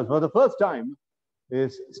 Tanishwar, for the first time,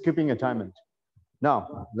 is skipping a diamond.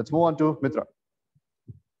 Now, let's move on to Mitra.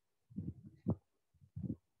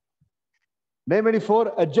 Name any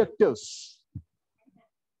 4 adjectives.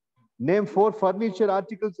 Name 4 furniture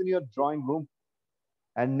articles in your drawing room.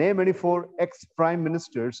 And name any 4 ex-prime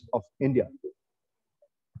ministers of India.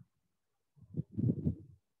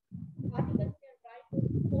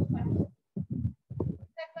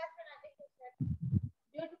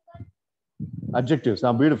 Adjectives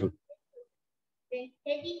are beautiful. Then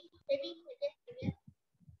heavy,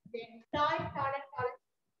 then tall,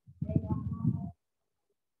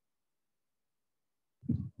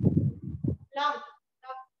 long.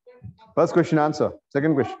 First question answer.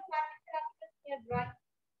 Second question.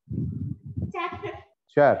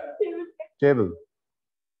 Chair. Table.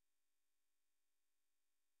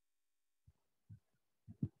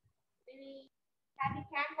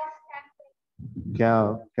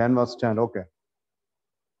 Canvas stand. Okay.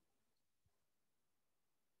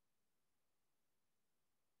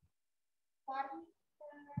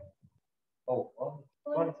 Oh,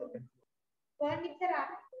 1 second.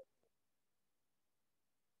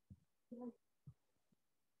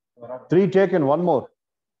 Three taken, one more.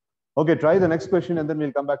 Okay, try the next question and then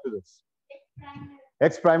we'll come back to this.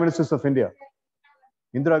 Ex-Prime Ministers of India.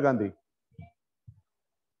 Indira Gandhi.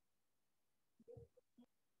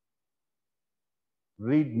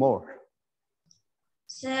 Read more.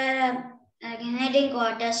 Sir, Canadian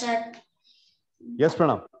quarter, sir. Yes,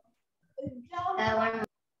 Pranam. One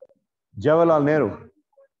Jawaharlal Nehru.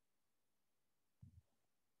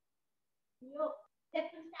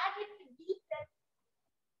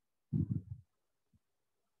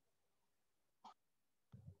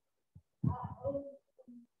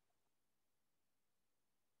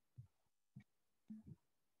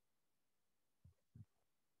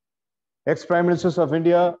 Ex-Prime Ministers of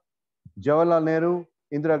India, Jawaharlal Nehru,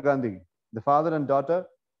 Indira Gandhi, the father and daughter.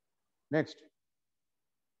 Next.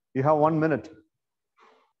 You have 1 minute.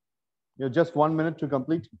 You have just 1 minute to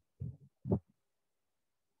complete.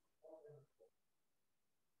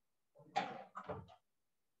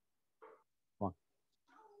 One.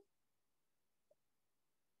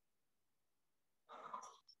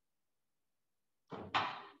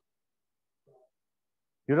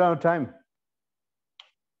 You don't have time.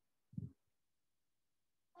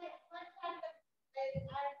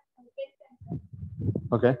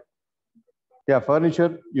 Okay. Yeah,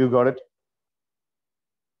 furniture, you got it.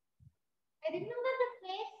 I remember the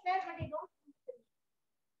place, sir, but I don't.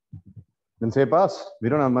 Then say pass. We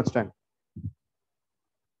don't have much time.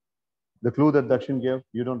 The clue that Dakshin gave,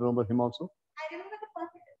 you don't remember him also? I remember the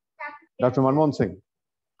person. Dr. Manmohan Singh.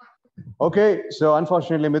 Okay, so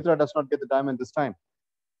unfortunately, Mitra does not get the diamond this time,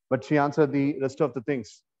 but she answered the rest of the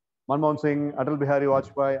things. Manmohan Singh, Atal Bihari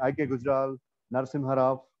Vajpayee, I.K. Gujral, Narasimha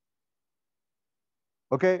Rao.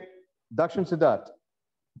 Okay, Dakshin Siddharth.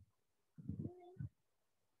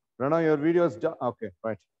 Rana, your video is done. Okay,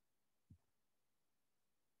 right.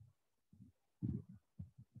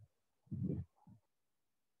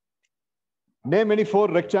 Name any 4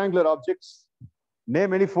 rectangular objects.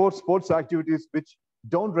 Name any 4 sports activities which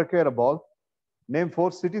don't require a ball. Name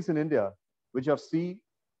 4 cities in India which are sea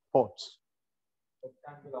ports.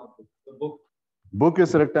 Rectangular object. The book. Book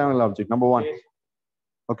is a rectangular object, number 1.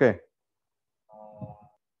 Okay.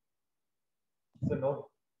 It's a note.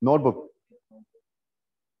 Notebook.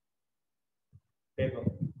 Paper.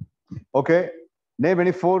 Okay. Name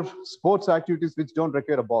any 4 sports activities which don't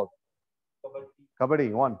require a ball.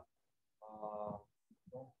 Kabaddi, 1.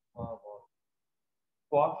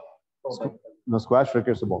 Squash. No, squash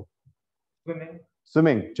requires a ball. Swimming.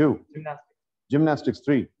 Swimming, 2. Gymnastics. Gymnastics,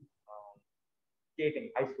 3. Skating.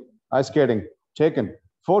 Ice skating. Ice skating, taken.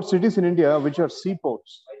 4 cities in India which are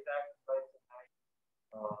seaports.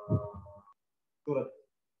 Surat.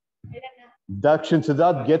 Dakshin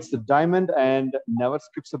Siddharth gets the diamond and never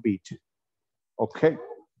skips a beat. Okay.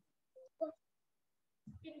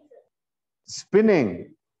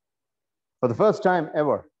 Spinning. For the first time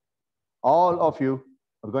ever, all of you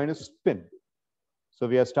are going to spin. So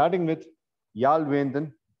we are starting with Yal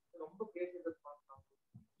Vendan.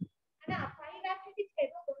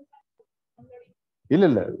 இல்ல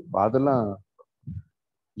இல்ல அதெல்லாம்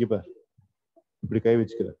இப்ப இப்படி கை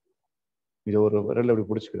வச்சுக்கிற இதை ஒரு விரல்ல இப்படி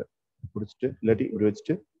பிடிச்சுக்கிற பிடிச்சிட்டு இல்லாட்டி இப்படி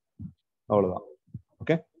வச்சுட்டு அவ்வளவுதான்.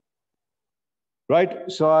 Okay. Right.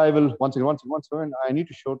 So I will once again, I need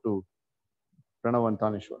to show to Pranav and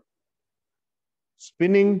Tanishwar.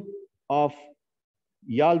 Spinning of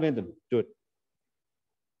Yalvendan. Do it.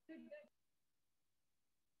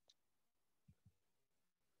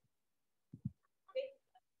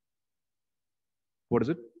 What is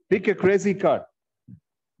it? Pick a crazy card.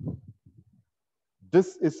 This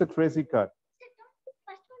is a crazy card.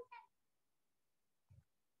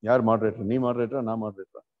 Yaar moderator? Nee moderator, na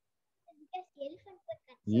moderator.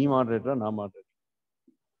 Nee moderator, na moderator.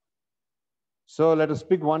 So let us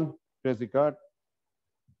pick one crazy card.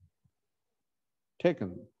 Taken.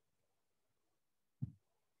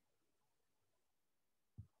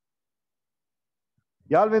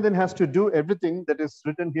 Yalvendan has to do everything that is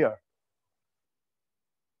written here.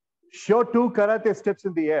 Show 2 karate steps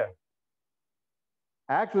in the air.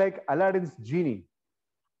 Act like Aladdin's genie.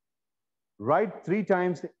 Write 3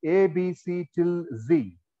 times A, B, C till Z.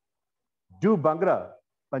 Do Bhangra,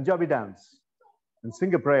 Punjabi dance, and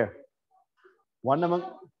sing a prayer. One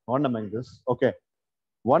among this. Okay.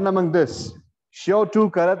 One among this. Show 2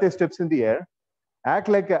 karate steps in the air. Act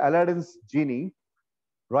like Aladdin's genie.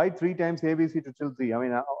 Write 3 times A, B, C till Z. I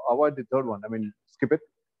mean, avoid the third one. I mean, skip it.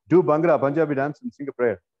 Do Bhangra, Punjabi dance, and sing a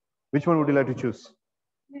prayer. Which one would you like to choose?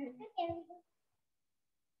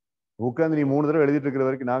 உட்கார்ந்து நீ 3 தடவை எழுதிட்டு இருக்கிற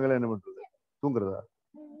வரைக்கும் நாங்களே என்ன பண்றது? தூங்குறதா?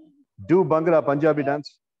 Do Bhangra, Punjabi dance.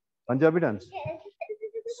 Punjabi dance.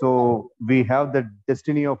 So we have the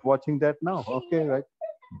destiny of watching that now. Okay, right?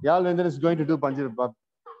 Yalvendan is going to do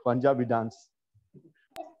Punjabi dance.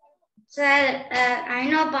 Sir, I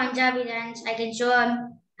know Punjabi dance. I can show him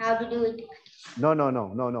how to do it.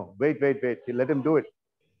 No. Wait. Let him do it.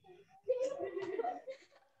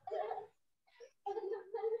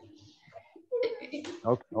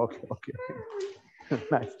 Okay.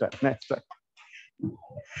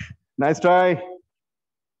 Nice try.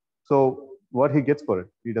 So what he gets for it?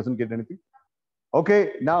 He doesn't get anything. Okay,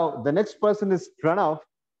 now the next person is Pranav,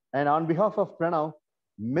 and on behalf of Pranav,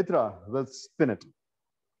 Mitra will spin it.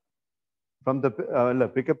 From the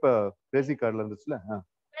pick up a crazy card.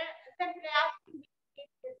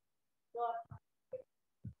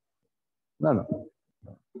 No.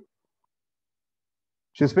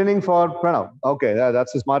 She's spinning for Pranav. Okay,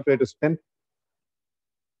 that's a smart way to spin.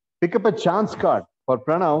 Pick up a chance card for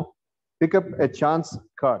Pranav. Pick up a chance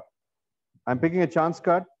card. I'm picking a chance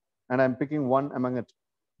card and I'm picking one among it.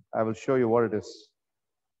 I will show you what it is.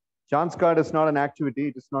 Chance card is not an activity.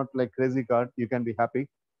 It is not like crazy card. You can be happy.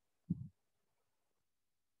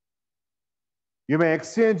 You may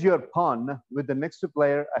exchange your pawn with the next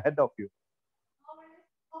player ahead of you.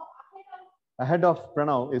 Ahead of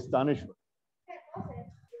Pranav is Tanishwar.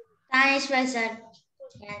 Tanishwar, sir.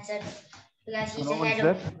 Answer. Because he's ahead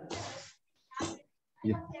of me.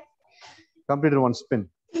 Yeah. Completed one spin.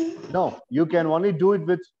 No, you can only do it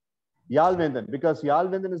with Yalvendan because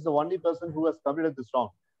Yalvendan is the only person who has completed this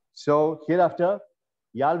round. So hereafter,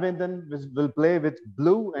 Yalvendan will play with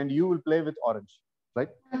blue and you will play with orange,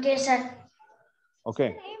 right? Okay, sir. Okay.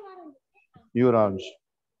 You're orange.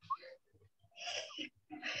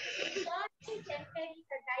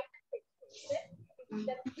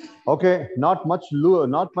 Okay, not much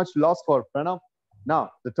loss for Pranav. Now,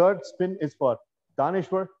 the third spin is for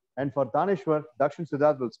Tanishwar, and for Tanishwar, Dakshin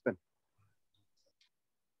Siddharth will spin.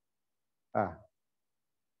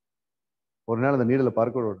 ஒரு நாள் அந்த நீடல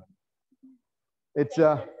பார்க்க விட. It's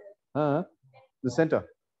the center.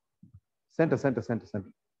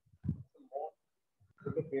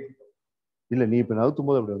 இல்ல நீ இப்ப நவுத்தும்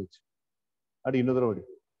போது அப்படி வந்துச்சு. அடி இன்னொரு தடவை அடி.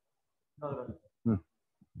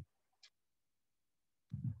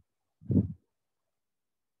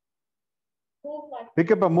 Pick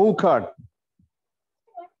up a move card.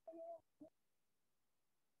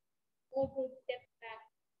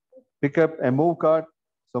 Pick up a move card.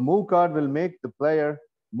 So move card will make the player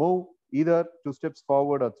move either 2 steps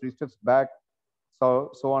forward or 3 steps back,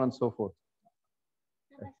 so on and so forth.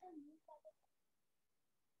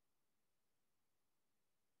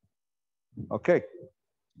 Okay.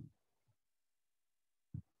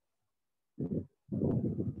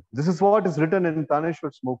 This is what is written in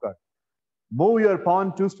Tanishwar's move card. Move your pawn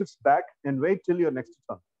 2 steps back and wait till your next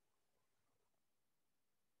turn.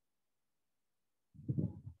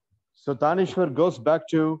 So Tanishwar goes back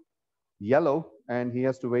to yellow and he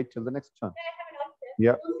has to wait till the next turn.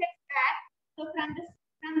 Yeah. 2 steps back. So from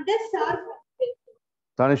this side.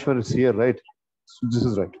 Tanishwar is here, right? So this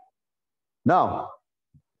is right. Now,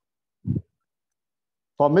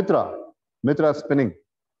 for Mitra spinning.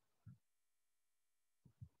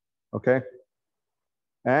 Okay.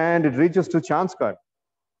 And it reaches to chance card.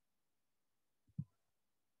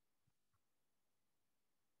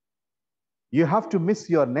 You have to miss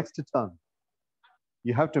your next turn.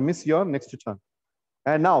 You have to miss your next turn.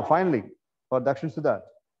 And now, finally, for Dakshin Siddharth.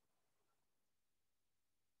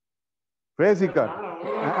 Crazy cut.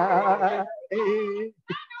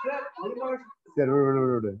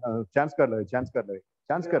 Chance kar le, chance kar le,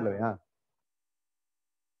 chance kar le. हाँ.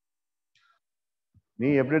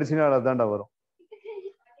 Nee eppadi edicina adanda varum.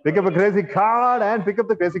 Pick up a crazy card and pick up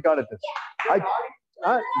the crazy card it is.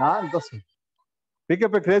 Pick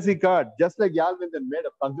up a crazy card, just like Yalvinden made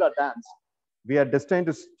a Pangla dance. We are destined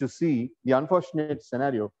to see the unfortunate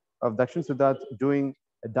scenario of Dakshin Siddharth doing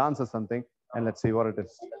a dance or something, and let's see what it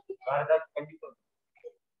is.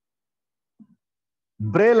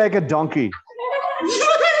 Bray like a donkey.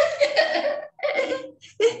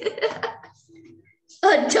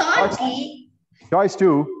 A donkey? Choice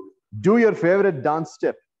 2, do your favorite dance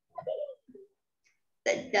step.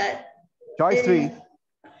 Choice 3,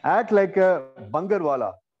 act like a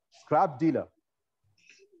bangarwala, scrap dealer,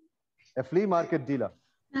 a flea market dealer.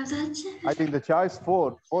 No, that's it. I think the choice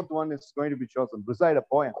fourth one is going to be chosen. Recite a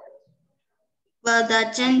poem. Well,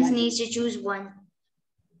 the chance needs to choose one.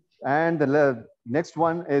 And the next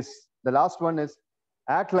one is, the last one is,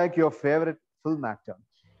 act like your favorite film actor.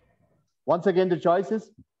 Once again, the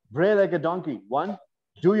choices: bray like a donkey. 1,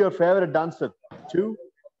 do your favorite dance step. 2,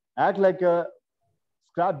 act like a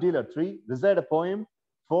scrap dealer. 3, recite a poem.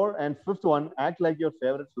 4, and 5th one, act like your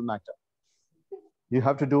favorite film actor. You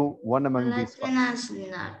have to do one among these. Lachana's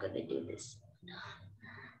not going to do this.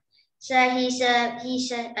 Sir, he's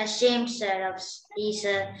ashamed, sir.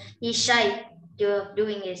 He's shy to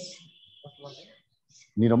doing this.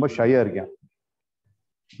 Nee romba shy ah irkiya.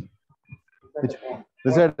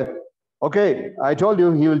 Okay, I told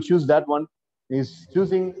you he will choose that one. He's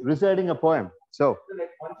choosing reciting a poem. So,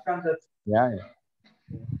 yeah.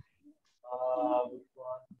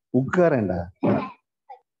 Ukkarenda.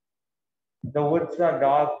 The woods are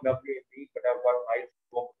dark, lovely, and deep, but I've got nice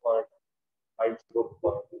book for nice book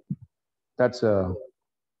for. That's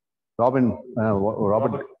Robert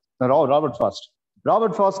Frost.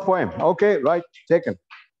 Robert Frost poem. Okay, right, taken.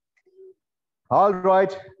 All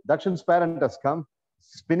right, Dakshin's parent has come.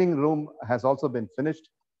 Spinning room has also been finished.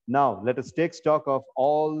 Now, let us take stock of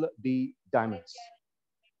all the diamonds.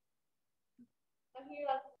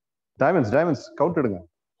 Diamonds, count it again.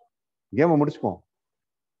 Game mudichukom.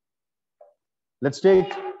 Let's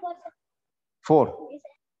take 4.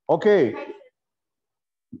 Okay.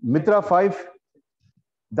 Mitra 5,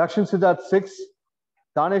 Dakshin Siddharth 6,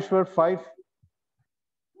 Taneshwar 5,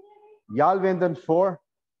 Yalvendan 4,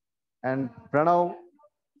 and Pranav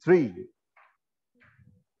 3.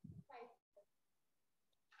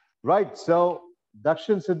 Right, so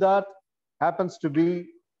Dakshin Siddharth happens to be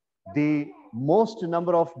the most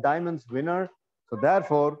number of diamonds winner. So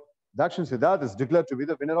therefore, Dakshin Siddharth is declared to be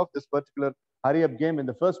the winner of this particular hurry-up game in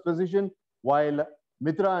the first position, while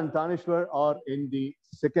Mitra and Taneshwar are in the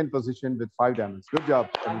second position with 5 diamonds. Good job.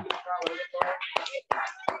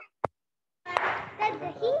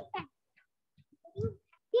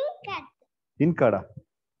 King Kada.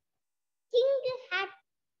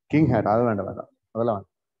 King hat.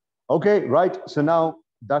 Okay, right. So now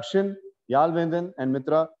Dakshin, Yalvendan, and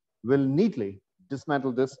Mitra will neatly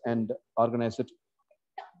dismantle this and organize it.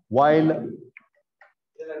 While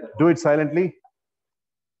do it silently.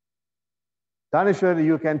 Taneshwar,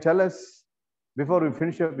 you can tell us, before we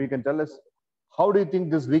finish up, you can tell us, how do you think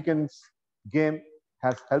this weekend's game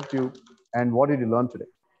has helped you and what did you learn today?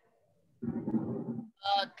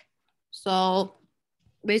 So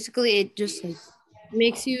basically it just like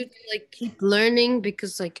makes you like keep learning,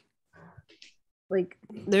 because like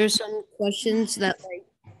there's some questions that like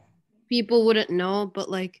people wouldn't know, but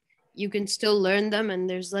like you can still learn them, and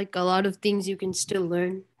there's like a lot of things you can still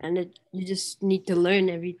learn, and you just need to learn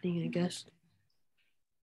everything, I guess.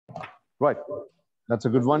 Right, that's a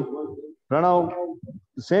good one. Pranav,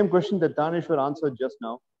 the same question that Taneshwar answered just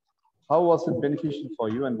now. How was it beneficial for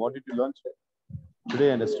you, and what did you learn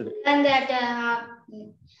today and yesterday? And that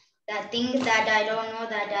things that I don't know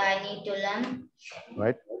that I need to learn.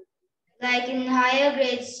 Right. Like in higher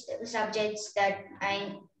grades subjects that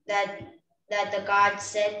the card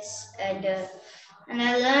sets, and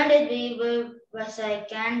I learned it very well as I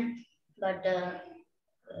can, but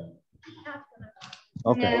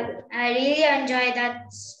okay. I really enjoy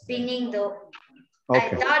that spinning though.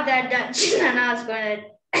 Okay. I thought that Dakshinana was going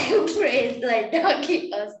to praise like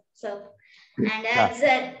donkey or so, and I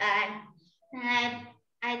said, and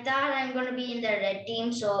I thought I'm going to be in the red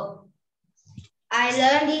team, so I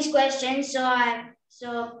learned these questions so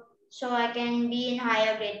I can be in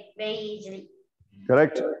higher grade very easily.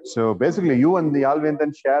 Correct. So basically, you and the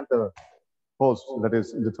Yalvendan share the post that is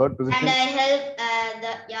in the third position. And I help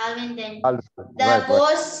the Yalvin then. The Right.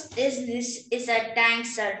 post is a tank,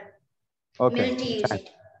 sir. Okay. Military use it.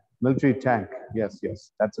 Military tank. Yes, yes.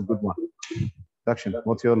 That's a good one. Dakshin,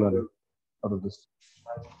 what's your learning out of this?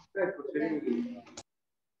 It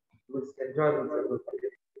was enjoyable. It was like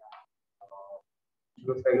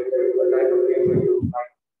a type of game where you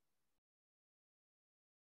find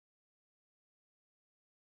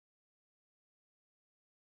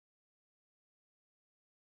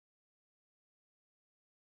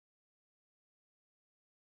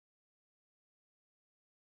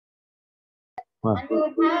And we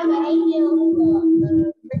would have a variety of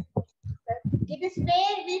questions. It is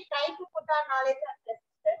where we try to put our knowledge on test.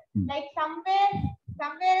 Like somewhere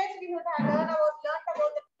else we would have learned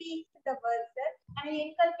about the peaks in the world, sir, and we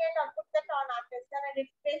inculcate or put that on our test, and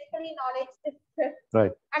it's basically knowledge test, sir.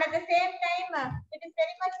 Right. And at the same time, it is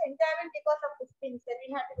very much enjoyable because of this thing, sir. We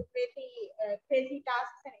have to do crazy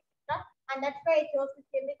tasks and etc. And that's why I chose this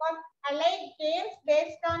game because I like games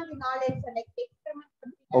based on the knowledge and like experiments.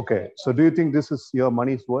 Okay. So do you think this is your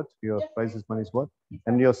money's worth? Your Yes, price is money's worth?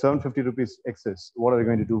 And your 750 rupees excess, what are you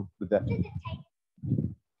going to do with that?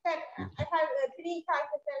 Sir, I have three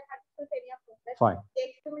choices. I have to choose any of them. Sir. Fine. The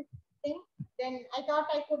experiment thing. Then I thought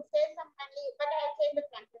I could save some money, but I have changed the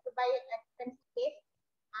plan to buy an expensive case.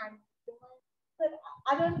 And sir,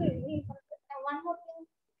 I don't really. One more thing.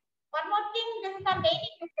 This is our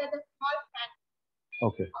dating with the small plan.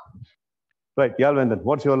 Okay. Right. Yalvin, then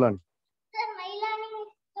what's your learning? Sir, my learning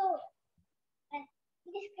is so.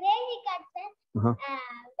 It is crazy, cut, sir. Uh-huh.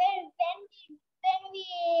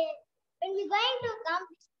 When we going to come,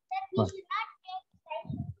 sir, we should not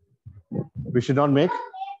take. We should not make?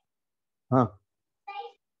 Huh.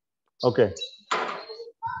 Okay.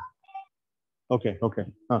 Okay. Okay.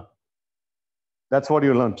 Huh. That's what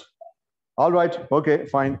you learned. All right. Okay.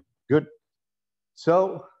 Fine. Good.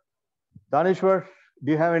 So, Daneshwar,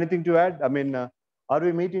 do you have anything to add? I mean, are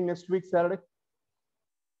we meeting next week, Saturday?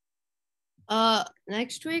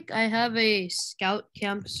 Next week I have a scout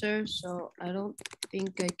camp, sir, so I don't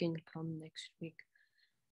think I can come next week.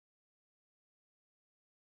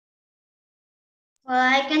 Well,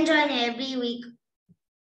 I can join every week,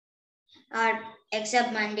 or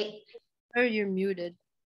except Monday. Sir, you're muted.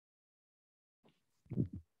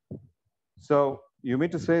 So, you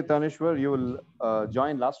mean to say, Daneshwar, you will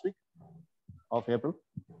join last week of April?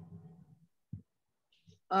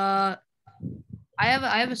 I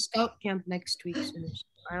have a scout camp next week, sir.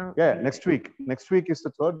 I don't. Yeah, next week. Next week is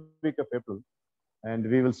the third week of April, and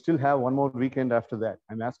we will still have one more weekend after that.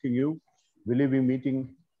 I'm asking you, will you be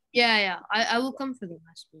meeting? Yeah. I will come for the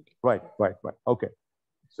last meeting. Right. Okay.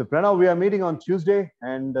 So Pranav, we are meeting on Tuesday,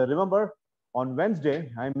 and remember, on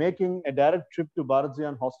Wednesday, I'm making a direct trip to Bharat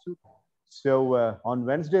Hostel. So on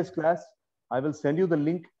Wednesday's class, I will send you the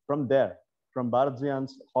link from there, from Bharat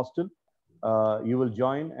Hostel. You will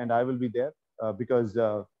join, and I will be there because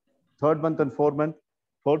third month and fourth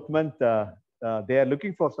month, they are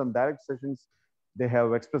looking for some direct sessions. They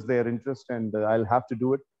have expressed their interest, and I'll have to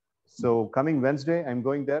do it. So coming Wednesday, I'm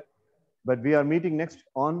going there, but we are meeting next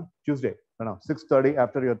on Tuesday, 6:30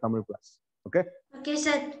 after your Tamil class. Okay. Okay,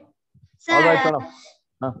 sir. Sir, All right, Pranav.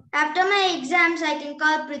 after my exams, I can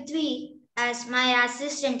call Prithvi as my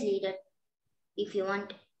assistant leader, if you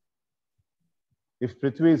want. If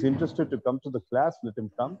Prithvi is interested to come to the class, let him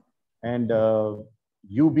come. And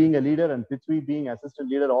you being a leader and Prithvi being assistant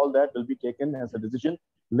leader, all that will be taken as a decision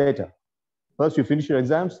later. First, you finish your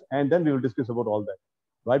exams, and then we will discuss about all that.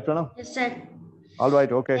 Right, Pranav? Yes, sir. All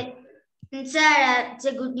right, okay. Sir, it's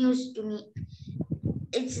a good news to me.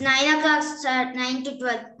 It's 9 o'clock, sir, 9 to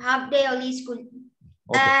 12, half day only school.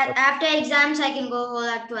 Okay. After exams, I can go home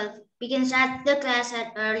at 12. We can start the class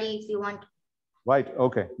at early if you want. Right,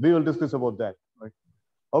 okay. We will discuss about that. Right.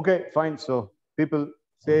 Okay, fine. So, people,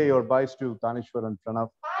 say your byes to Daneshwar and Pranav.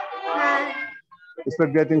 Bye.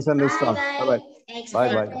 Expect great things and new stuff. Bye-bye.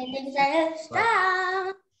 Bye-bye.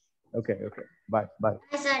 Bye. Okay. Bye, bye.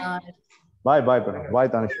 Bye, sir. Bye, Pranav. Bye,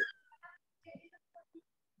 Daneshwar.